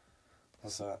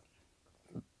 What's that?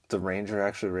 The Ranger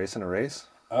actually racing a race.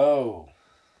 Oh.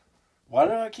 Why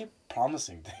do I keep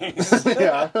promising things?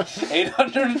 Yeah.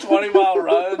 820-mile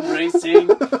run, racing.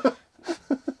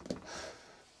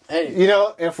 Hey.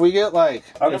 If we get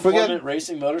Unemployment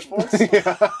Racing Motorsports?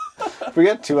 Yeah. If we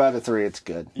get 2 out of 3, it's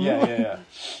good. Yeah.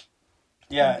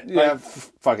 Yeah,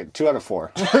 fuck it. 2 out of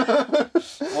 4.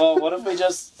 Well, what if we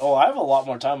just... I have a lot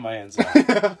more time on my hands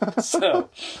now. So,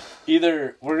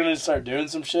 either we're going to start doing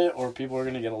some shit, or people are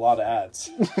going to get a lot of ads.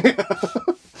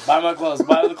 Buy my clothes.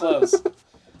 Buy the clothes.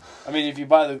 I mean,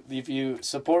 if you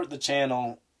support the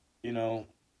channel, you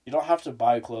don't have to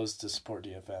buy clothes to support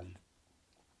DFM.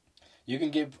 You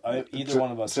can give either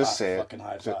one of us a fucking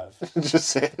high five. Just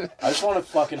say it. I just want a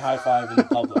fucking high five in the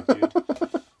public, dude.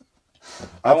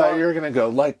 I thought you were going to go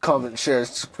like, comment, share,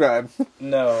 subscribe.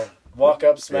 No. Walk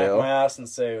up, smack my ass, and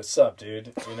say, "What's up,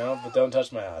 dude?" But don't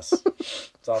touch my ass.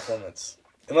 It's off limits.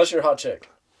 Unless you're a hot chick.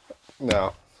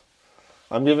 No.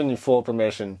 I'm giving you full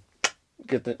permission.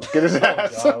 Get his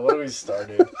ass. God, what do we start,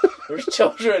 dude? There's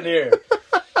children here.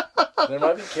 There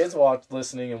might be kids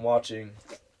listening and watching.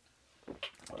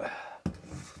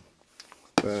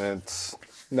 Then it's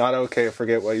not okay to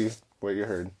forget what you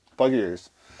heard. Plug your ears.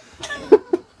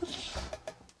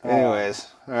 Anyways,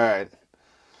 alright.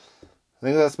 I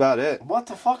think that's about it. What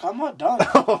the fuck? I'm not done.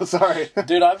 Oh, sorry.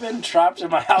 Dude, I've been trapped in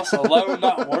my house alone,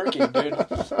 not working, dude.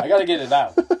 I gotta get it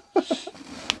out.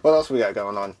 What else we got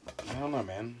going on? I don't know,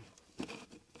 man.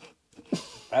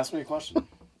 Ask me a question.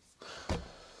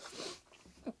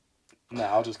 Nah,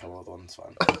 I'll just come up with one. It's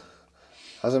fine.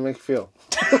 How does it make you feel?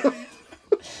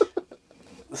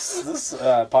 This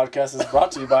podcast is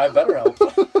brought to you by BetterHelp.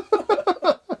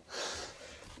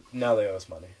 Now they owe us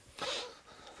money.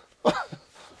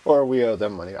 Or we owe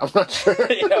them money. I'm not sure.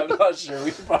 Yeah, I'm not sure.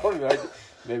 We probably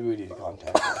maybe we need to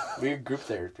contact them. We need group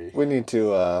therapy. We need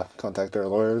to contact our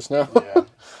lawyers now.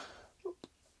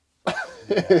 Yeah.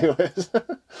 Anyways.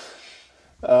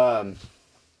 I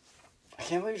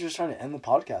can't believe you're just trying to end the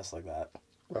podcast like that.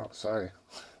 Oh, sorry.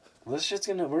 This shit's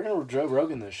we're gonna Joe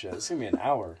Rogan this shit. It's gonna be an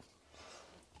hour.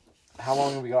 How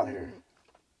long have we got here?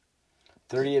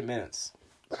 38 minutes.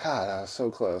 God, that was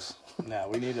so close. No,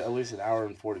 we need at least an hour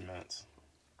and 40 minutes.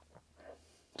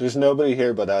 There's nobody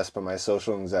here but us, but my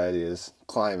social anxiety is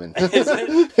climbing. Is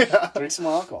it? Yeah. Drink some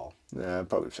alcohol. Yeah, I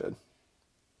probably should.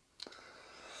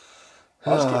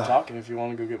 I'll just keep talking if you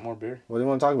want to go get more beer. What do you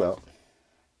want to talk about?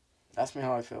 Ask me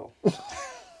how I feel.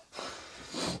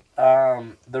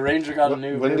 The Ranger got a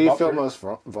new When do you feel most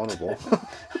vulnerable?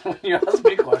 When you ask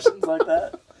me questions like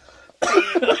that?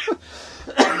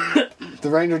 The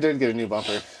Ranger did get a new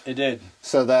bumper. It did.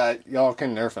 So that y'all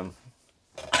can nerf him.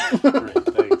 Great,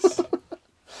 thanks.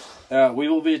 We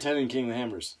will be attending King of the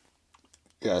Hammers.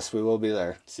 Yes, we will be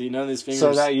there. See, none of these fingers...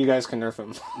 So that you guys can nerf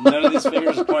him. None of these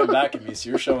fingers are pointing back at me, so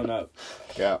you're showing up.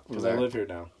 Yeah. Because I live here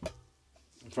now.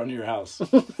 In front of your house.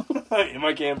 In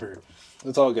my camper.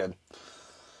 It's all good.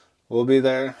 We'll be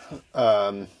there.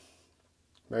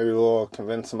 Maybe we'll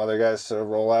convince some other guys to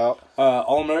roll out.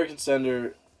 All-American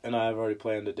Sender and I have already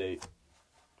planned a date.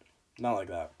 Not like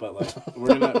that, but like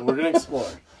we're gonna explore.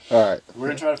 All right. We're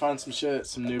gonna try to find some shit,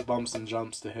 some new bumps and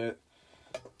jumps to hit.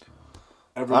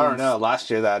 I don't know.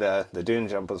 Last year that the dune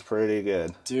jump was pretty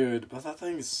good. Dude, but that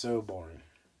thing is so boring.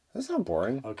 It's not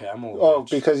boring. Okay, I'm old. Oh,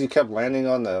 because you kept landing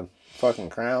on the fucking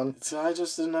crown? So I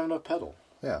just didn't have enough pedal.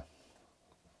 Yeah. A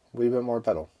wee bit more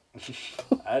pedal.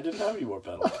 I didn't have any more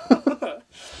pedal.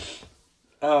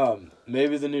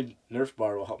 Maybe the new Nerf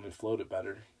bar will help me float it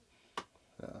better.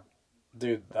 Yeah.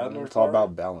 Dude, that Nerf bar... It's all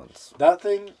about balance. That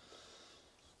thing...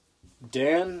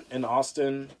 Dan and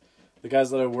Austin, the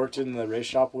guys that I worked in the race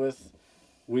shop with,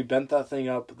 we bent that thing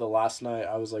up the last night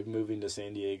I was like moving to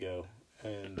San Diego.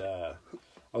 And I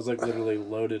was like literally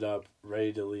loaded up,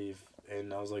 ready to leave.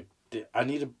 And I was like, I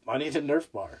need a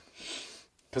Nerf bar.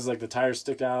 Because like the tires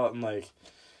stick out and like...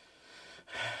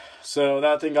 So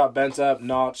that thing got bent up,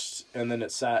 notched, and then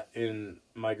it sat in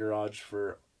my garage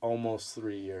for almost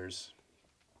 3 years.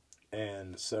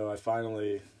 And so I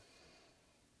finally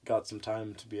got some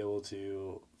time to be able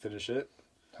to finish it.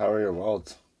 How are your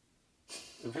welds?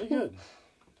 They're pretty good.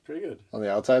 Pretty good. On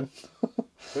the outside?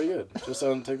 Pretty good. Just so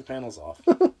I don't take the panels off.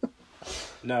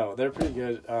 No, they're pretty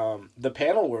good. The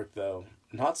panel work, though,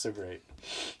 not so great.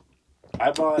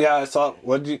 I bought... Yeah, I saw...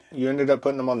 You ended up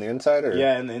putting them on the inside? Or?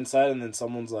 Yeah, in the inside, and then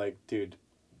someone's like, dude,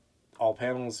 all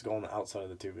panels go on the outside of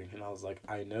the tubing. And I was like,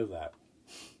 I know that.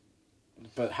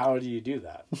 But how do you do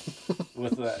that?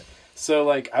 With that? So,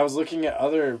 like, I was looking at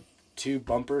other tube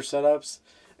bumper setups,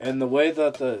 and the way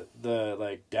that the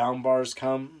like, down bars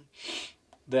come,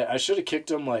 that I should have kicked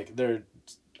them, like,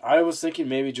 I was thinking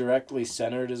maybe directly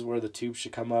centered is where the tube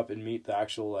should come up and meet the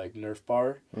actual, like, Nerf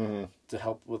bar to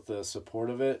help with the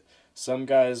support of it. Some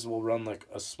guys will run, like,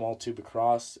 a small tube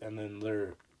across, and then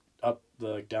the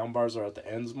down bars are at the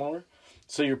ends more.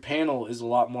 So your panel is a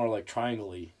lot more, like,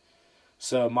 triangle-y.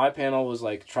 So my panel was,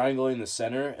 like, triangle in the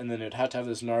center, and then it had to have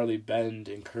this gnarly bend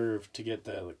and curve to get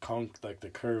the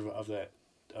curve of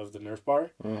the Nerf bar.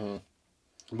 Mm-hmm.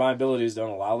 My abilities don't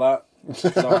allow that. So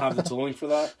I don't have the tooling for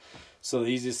that. So the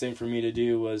easiest thing for me to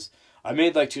do was, I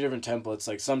made, like, 2 different templates.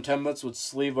 Like, some templates would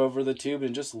sleeve over the tube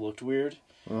and just looked weird.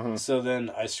 Mm-hmm. So then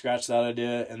I scratched that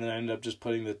idea, and then I ended up just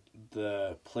putting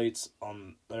the plates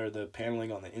on, or the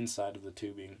paneling on the inside of the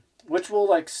tubing, which will,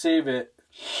 like, save it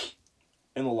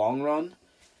in the long run,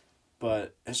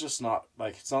 but it's just not,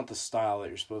 like, it's not the style that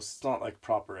you're supposed to, it's not, like,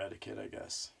 proper etiquette, I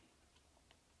guess.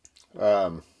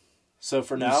 So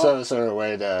for now... So is there a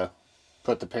way to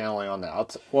put the paneling on the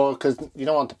outside? Well, because you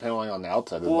don't want the paneling on the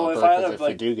outside of the bumper, because if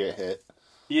you do get hit...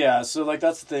 Yeah, so, like,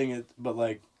 that's the thing, but,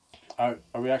 like, are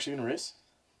we actually going to race?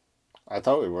 I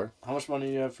thought we were. How much money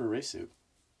do you have for a race suit?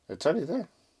 It's already there.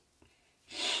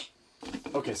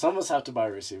 Okay, some of us have to buy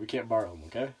a race suit. We can't borrow them,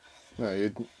 okay?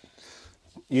 No,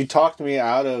 you talked me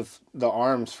out of the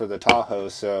arms for the Tahoe,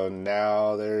 so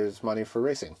now there's money for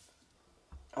racing.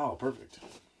 Oh, perfect.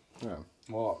 Yeah.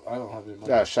 Well, I don't have any money.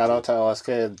 Yeah, shout out to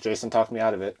LSK. Jason talked me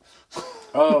out of it.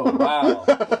 Oh, wow.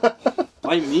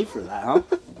 Blame me for that, huh?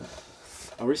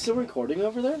 Are we still recording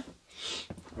over there?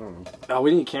 Oh,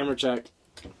 we need a camera check.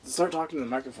 Start talking to the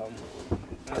microphone.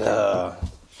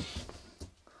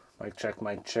 Mic check,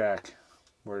 mic check.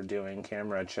 We're doing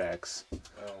camera checks.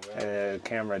 Oh, man.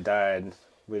 Camera died.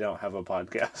 We don't have a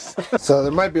podcast. So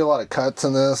there might be a lot of cuts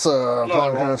in this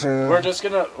podcast.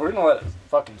 We're gonna let it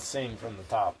fucking sing from the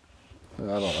top. I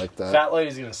don't like that. Fat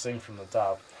lady's gonna sing from the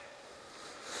top.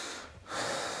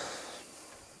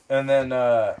 And then,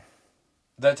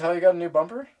 did I tell you you got a new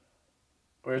bumper?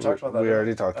 We already talked about that. We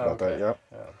already talked about that, yeah.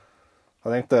 I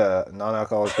think the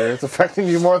non-alcoholic beer is affecting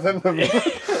you more than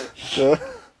the...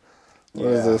 What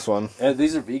is this one? Yeah,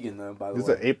 these are vegan, though, by the way. These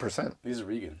are 8%. These are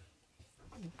vegan.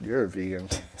 You're a vegan.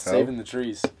 Saving the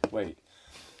trees. Wait.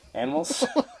 Animals?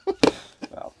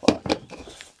 Oh, fuck.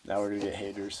 Now we're going to get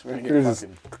haters. We're going to get You're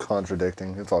fucking...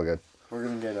 contradicting. It's all good. We're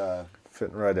going to get...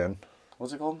 Fitting right in.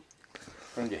 What's it called?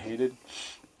 We're going to get hated.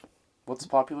 What's the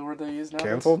popular word they use now?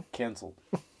 Canceled? Canceled.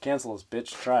 Cancel us,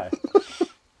 bitch. Try.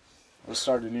 Let's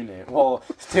start a new name. Well,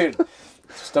 dude,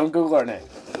 just don't Google our name.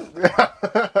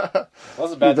 That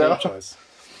was a bad name choice.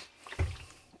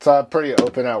 It's pretty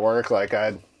open at work. Like,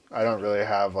 I don't really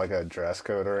have, like, a dress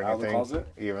code or anything. Out of the closet?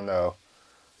 Even though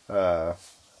I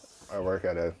work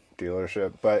at a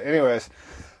dealership. But anyways,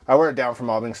 I wear down for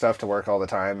mobbing stuff to work all the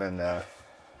time. And,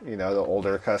 you know, the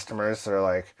older customers are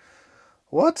like,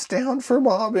 what's down for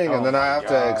mobbing? And then I have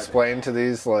to explain to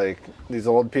these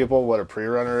old people what a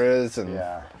pre-runner is. And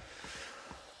yeah.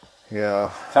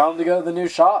 Tell them to go to the new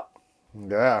shop.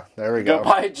 Yeah, there we go. Go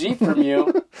buy a Jeep from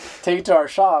you, take it to our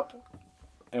shop,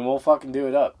 and we'll fucking do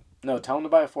it up. No, tell them to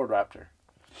buy a Ford Raptor.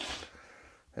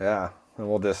 Yeah, and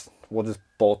we'll just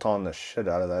bolt on the shit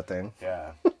out of that thing.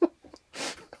 Yeah.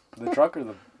 The truck or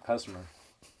the customer?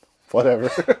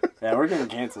 Whatever. Yeah, we're getting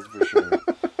canceled for sure.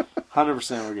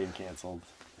 100% we're getting canceled.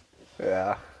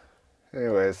 Yeah.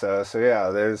 Anyways, so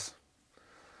yeah, there's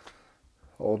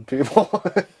old people.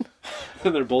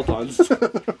 They're bolt-ons.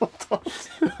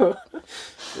 What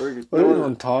are we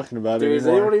even talking about dude, anymore? is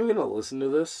anyone even going to listen to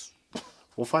this?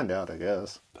 We'll find out, I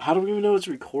guess. How do we even know it's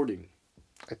recording?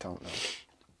 I don't know.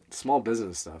 Small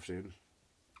business stuff, dude.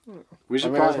 We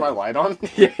should is my light on?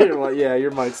 Yeah, your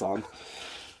mic's on.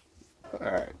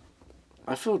 Alright.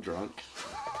 I feel drunk.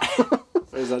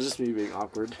 Or is that just me being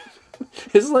awkward?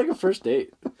 This is like a first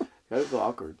date. I feel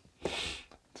awkward.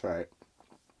 That's right.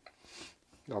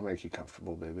 I'll make you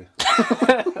comfortable, baby.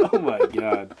 Oh my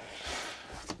god.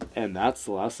 And that's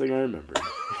the last thing I remember.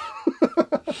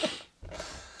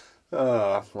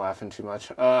 I'm laughing too much.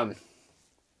 I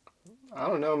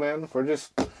don't know, man.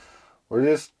 We're We're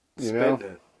just, you know.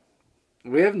 Spend it.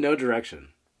 We have no direction,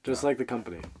 just like the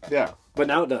company. Yeah. But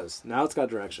now it does. Now it's got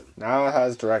direction. Now it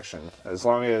has direction. As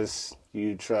long as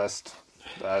you trust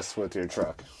us with your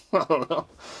truck. I don't know.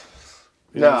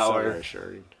 You don't sound very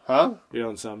assuring. Huh? You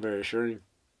don't sound very assuring.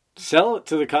 Sell it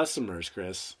to the customers,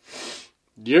 Chris.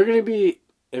 You're going to be...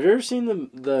 Have you ever seen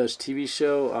the TV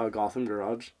show Gotham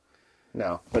Garage?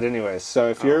 No. But anyways, so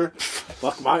if you're...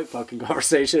 Fuck my fucking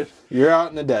conversation. You're out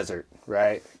in the desert,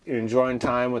 right? You're enjoying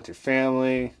time with your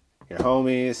family, your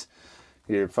homies.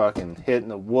 You're fucking hitting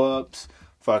the whoops,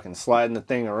 fucking sliding the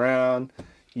thing around.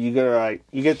 You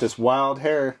get this wild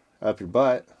hair up your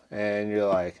butt, and you're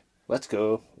like, let's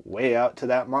go way out to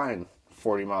that mine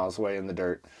 40 miles away in the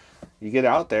dirt. You get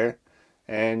out there,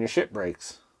 and your shit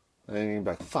breaks. And then you're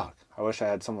like, fuck, I wish I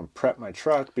had someone prep my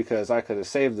truck because I could have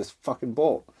saved this fucking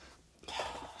bolt.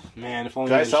 Man, if only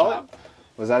Did I sell it?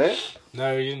 Was that it?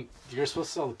 No, you're supposed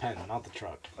to sell the pen, not the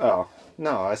truck. Oh,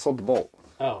 no, I sold the bolt.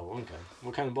 Oh, okay.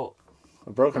 What kind of bolt? A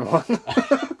broken one.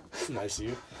 That's nice of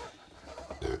you.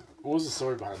 What was the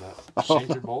story behind that? Shank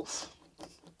your bolts?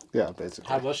 Yeah,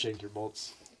 basically. Have us shank your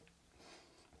bolts.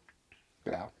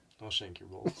 Yeah. I'll shank your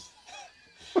bolts.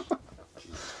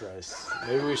 Jesus Christ.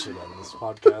 Maybe we should end this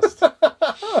podcast.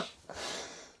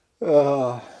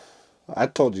 I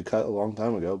told you cut a long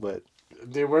time ago, but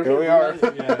Dude, here we are.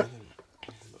 Yeah.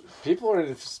 People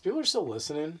are still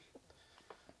listening.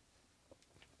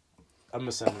 I'm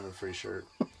gonna send them a free shirt.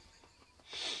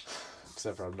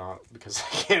 Except for I'm not, because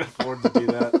I can't afford to do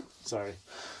that. Sorry.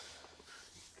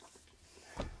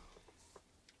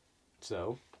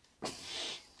 So,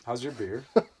 how's your beer?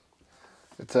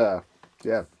 it's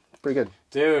yeah, pretty good.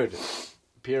 Dude,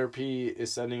 PRP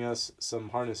is sending us some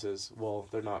harnesses. Well,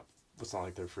 they're not, it's not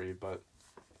like they're free, but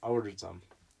I ordered some.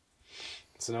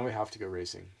 So now we have to go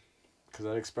racing. Because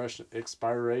that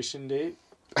expiration date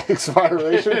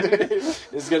Expiration date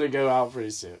is going to go out pretty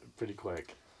soon, pretty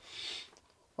quick.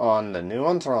 on the new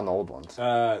ones or on the old ones?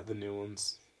 The new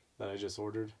ones that I just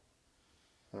ordered.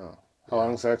 Oh, how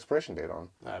long is the expiration date on?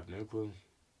 I have no clue.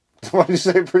 Why did you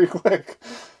say pretty quick?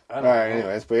 I All don't right, know.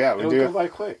 anyways, but yeah, we It'll do. go by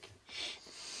quick.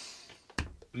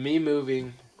 Me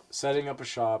moving, setting up a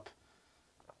shop.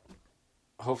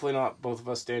 Hopefully not both of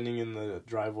us standing in the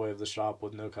driveway of the shop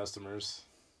with no customers.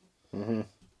 Mm-hmm.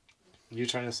 You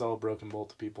trying to sell a broken bolt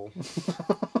to people.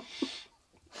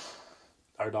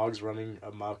 Our dog's running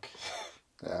amok.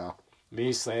 Yeah.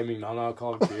 Me slamming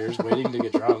non-alcoholic beers, waiting to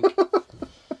get drunk.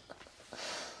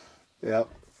 Yep.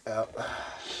 Got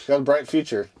a bright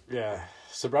future. Yeah.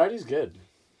 Sobriety's good.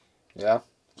 Yeah,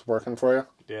 it's working for you.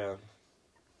 Yeah.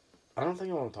 I don't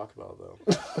think I want to talk about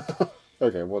it, though.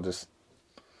 Okay, we'll just.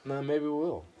 No, maybe we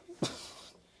will.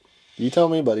 You tell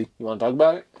me, buddy. You want to talk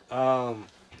about it?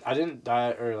 I didn't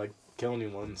die or, like, kill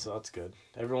anyone, so that's good.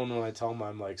 Everyone, when I tell them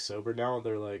I'm, like, sober now,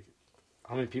 they're like,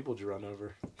 how many people did you run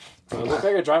over? Do I look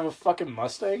like I drive a fucking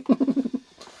Mustang?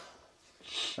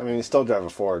 I mean, you still drive a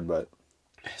Ford, but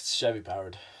It's Chevy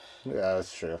powered. yeah,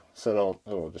 that's true. So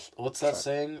it'll just. What's that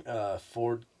saying?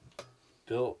 Ford,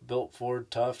 built Ford,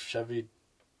 tough, Chevy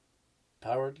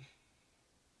powered.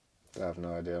 I have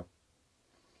no idea.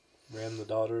 Ran the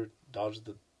daughter, dodged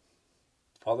the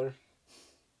father.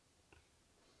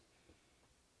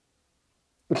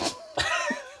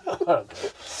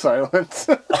 Silence.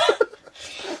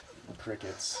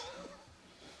 Crickets.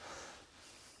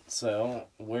 So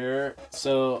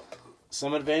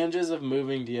some advantages of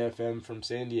moving DFM from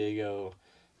San Diego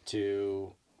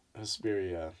to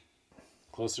Hesperia,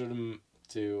 closer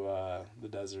to the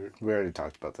desert. We already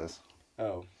talked about this.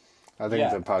 Oh, I think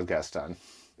Yeah. the podcast's done.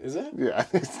 is it? Yeah, I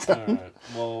think it's All done. right.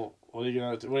 Well, what are you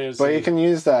gonna? What are you gonna But say? you can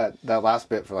use that last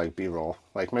bit for like B-roll.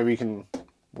 Like maybe you can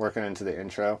work it into the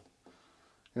intro.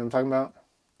 You know what I'm talking about?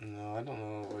 No, I don't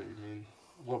know what you mean.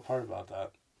 What part about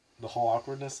that? The whole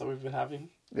awkwardness that we've been having?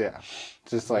 Yeah.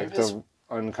 Just like Maybe it's- the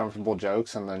uncomfortable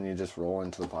jokes and then you just roll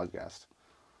into the podcast.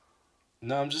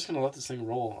 No, I'm just gonna let this thing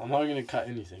roll. I'm not gonna cut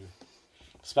anything.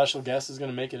 Special guest is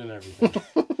gonna make it and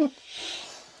everything.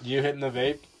 You hitting the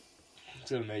vape, it's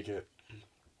gonna make it.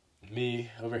 Me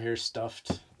over here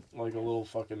stuffed like a little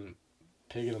fucking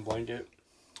pig in a blanket.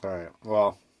 Alright.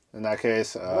 Well, in that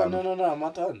case, Oh, no, I'm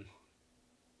not done.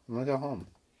 I'm gonna go home.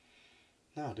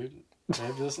 No, dude.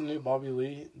 Have you listened to Bob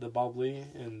Lee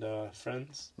and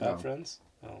Friends? Bad No. Friends?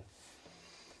 Oh.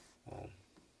 Well,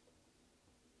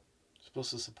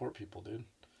 supposed to support people, dude.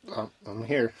 I'm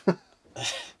here.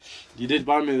 You did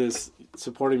buy me this,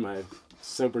 supporting my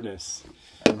soberness.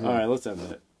 Mm-hmm. Alright, let's end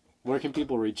it. Where can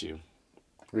people reach you?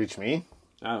 Reach me?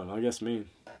 I don't know, I guess me.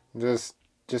 Just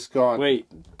go on. Wait.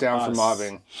 Down for us.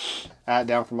 mobbing. At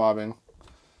Down for mobbing.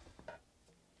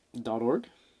 .org?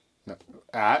 No,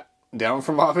 at Down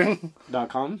for Mobbing.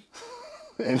 .com?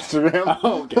 Instagram.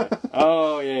 Oh, okay.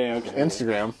 Oh, yeah, okay.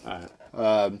 Instagram. All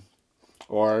right.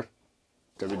 Or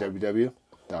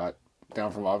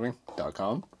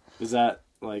www.downformobbing.com. Is that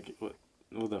like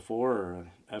with a 4 or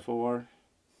a FOR?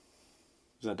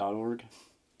 Is that .org?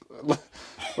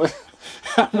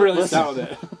 I'm really sounding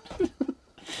it.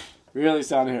 Really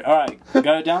sounding here. All right. Go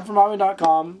to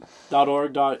downformobbing.com,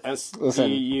 .org, .stump.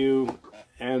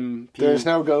 There's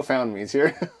no GoFundMe's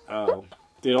here. Oh.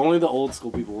 Dude, only the old school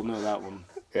people will know that one.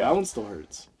 Yeah. That one still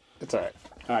hurts. It's alright.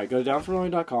 Alright, go to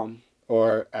downformobbing.com.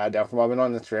 Or add Down for Mobbing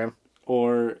on Instagram.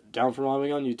 Or Down for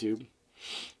Mobbing on YouTube.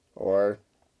 Or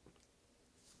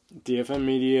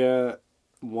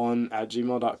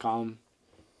dfmmedia1@gmail.com.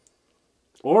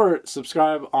 Or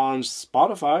subscribe on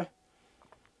Spotify.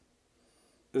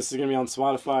 This is going to be on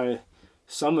Spotify.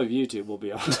 Some of YouTube will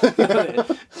be on.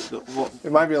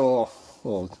 It might be a little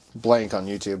blank on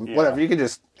YouTube. Yeah. Whatever, you can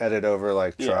just edit over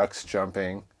like trucks,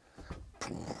 jumping.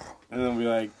 And then be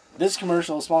like, this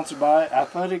commercial is sponsored by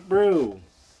Athletic Brew.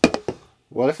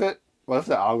 What if the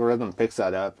algorithm picks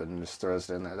that up and just throws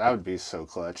it in there? That would be so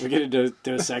clutch. We get a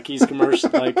Dos Equis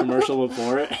commercial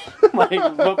before it.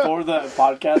 Like before the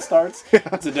podcast starts.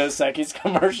 It's a Dos Equis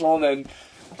commercial, and then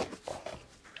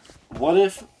what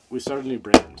if we start a new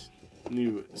brand?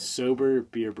 New sober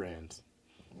beer brand.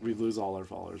 We'd lose all our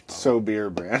followers. Probably. So beer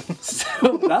brand.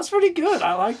 So, that's pretty good.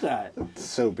 I like that.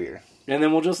 So beer. And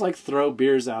then we'll just like throw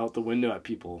beers out the window at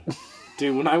people.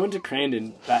 Dude, when I went to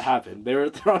Crandon, that happened. They were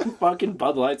throwing fucking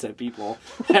Bud Lights at people.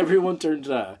 Everyone turned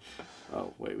oh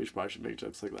wait, we probably should make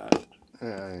jokes like that.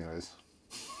 Anyways.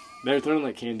 They were throwing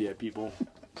like candy at people.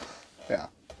 Yeah.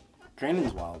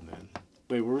 Crandon's wild, man.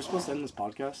 Wait, were we supposed to end this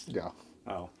podcast? Yeah.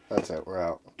 Oh. That's it. We're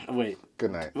out. Wait.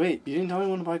 Good night. Wait, you didn't tell me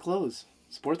when to buy clothes.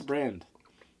 Support the brand.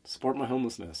 Support my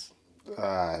homelessness.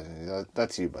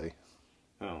 That's you, buddy.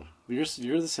 Oh. You're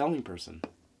the selling person.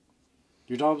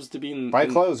 Your job is to be buy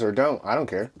clothes or don't. I don't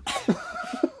care.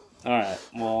 Alright,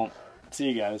 well, see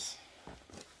you guys.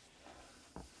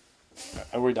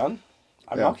 Are we done?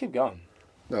 I'll keep going.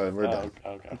 No, we're done.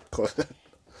 Okay. Close it.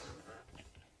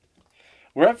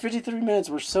 We're at 53 minutes.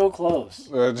 We're so close.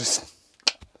 Just...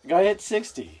 Guy hit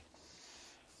 60.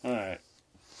 Alright.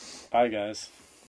 Bye, guys.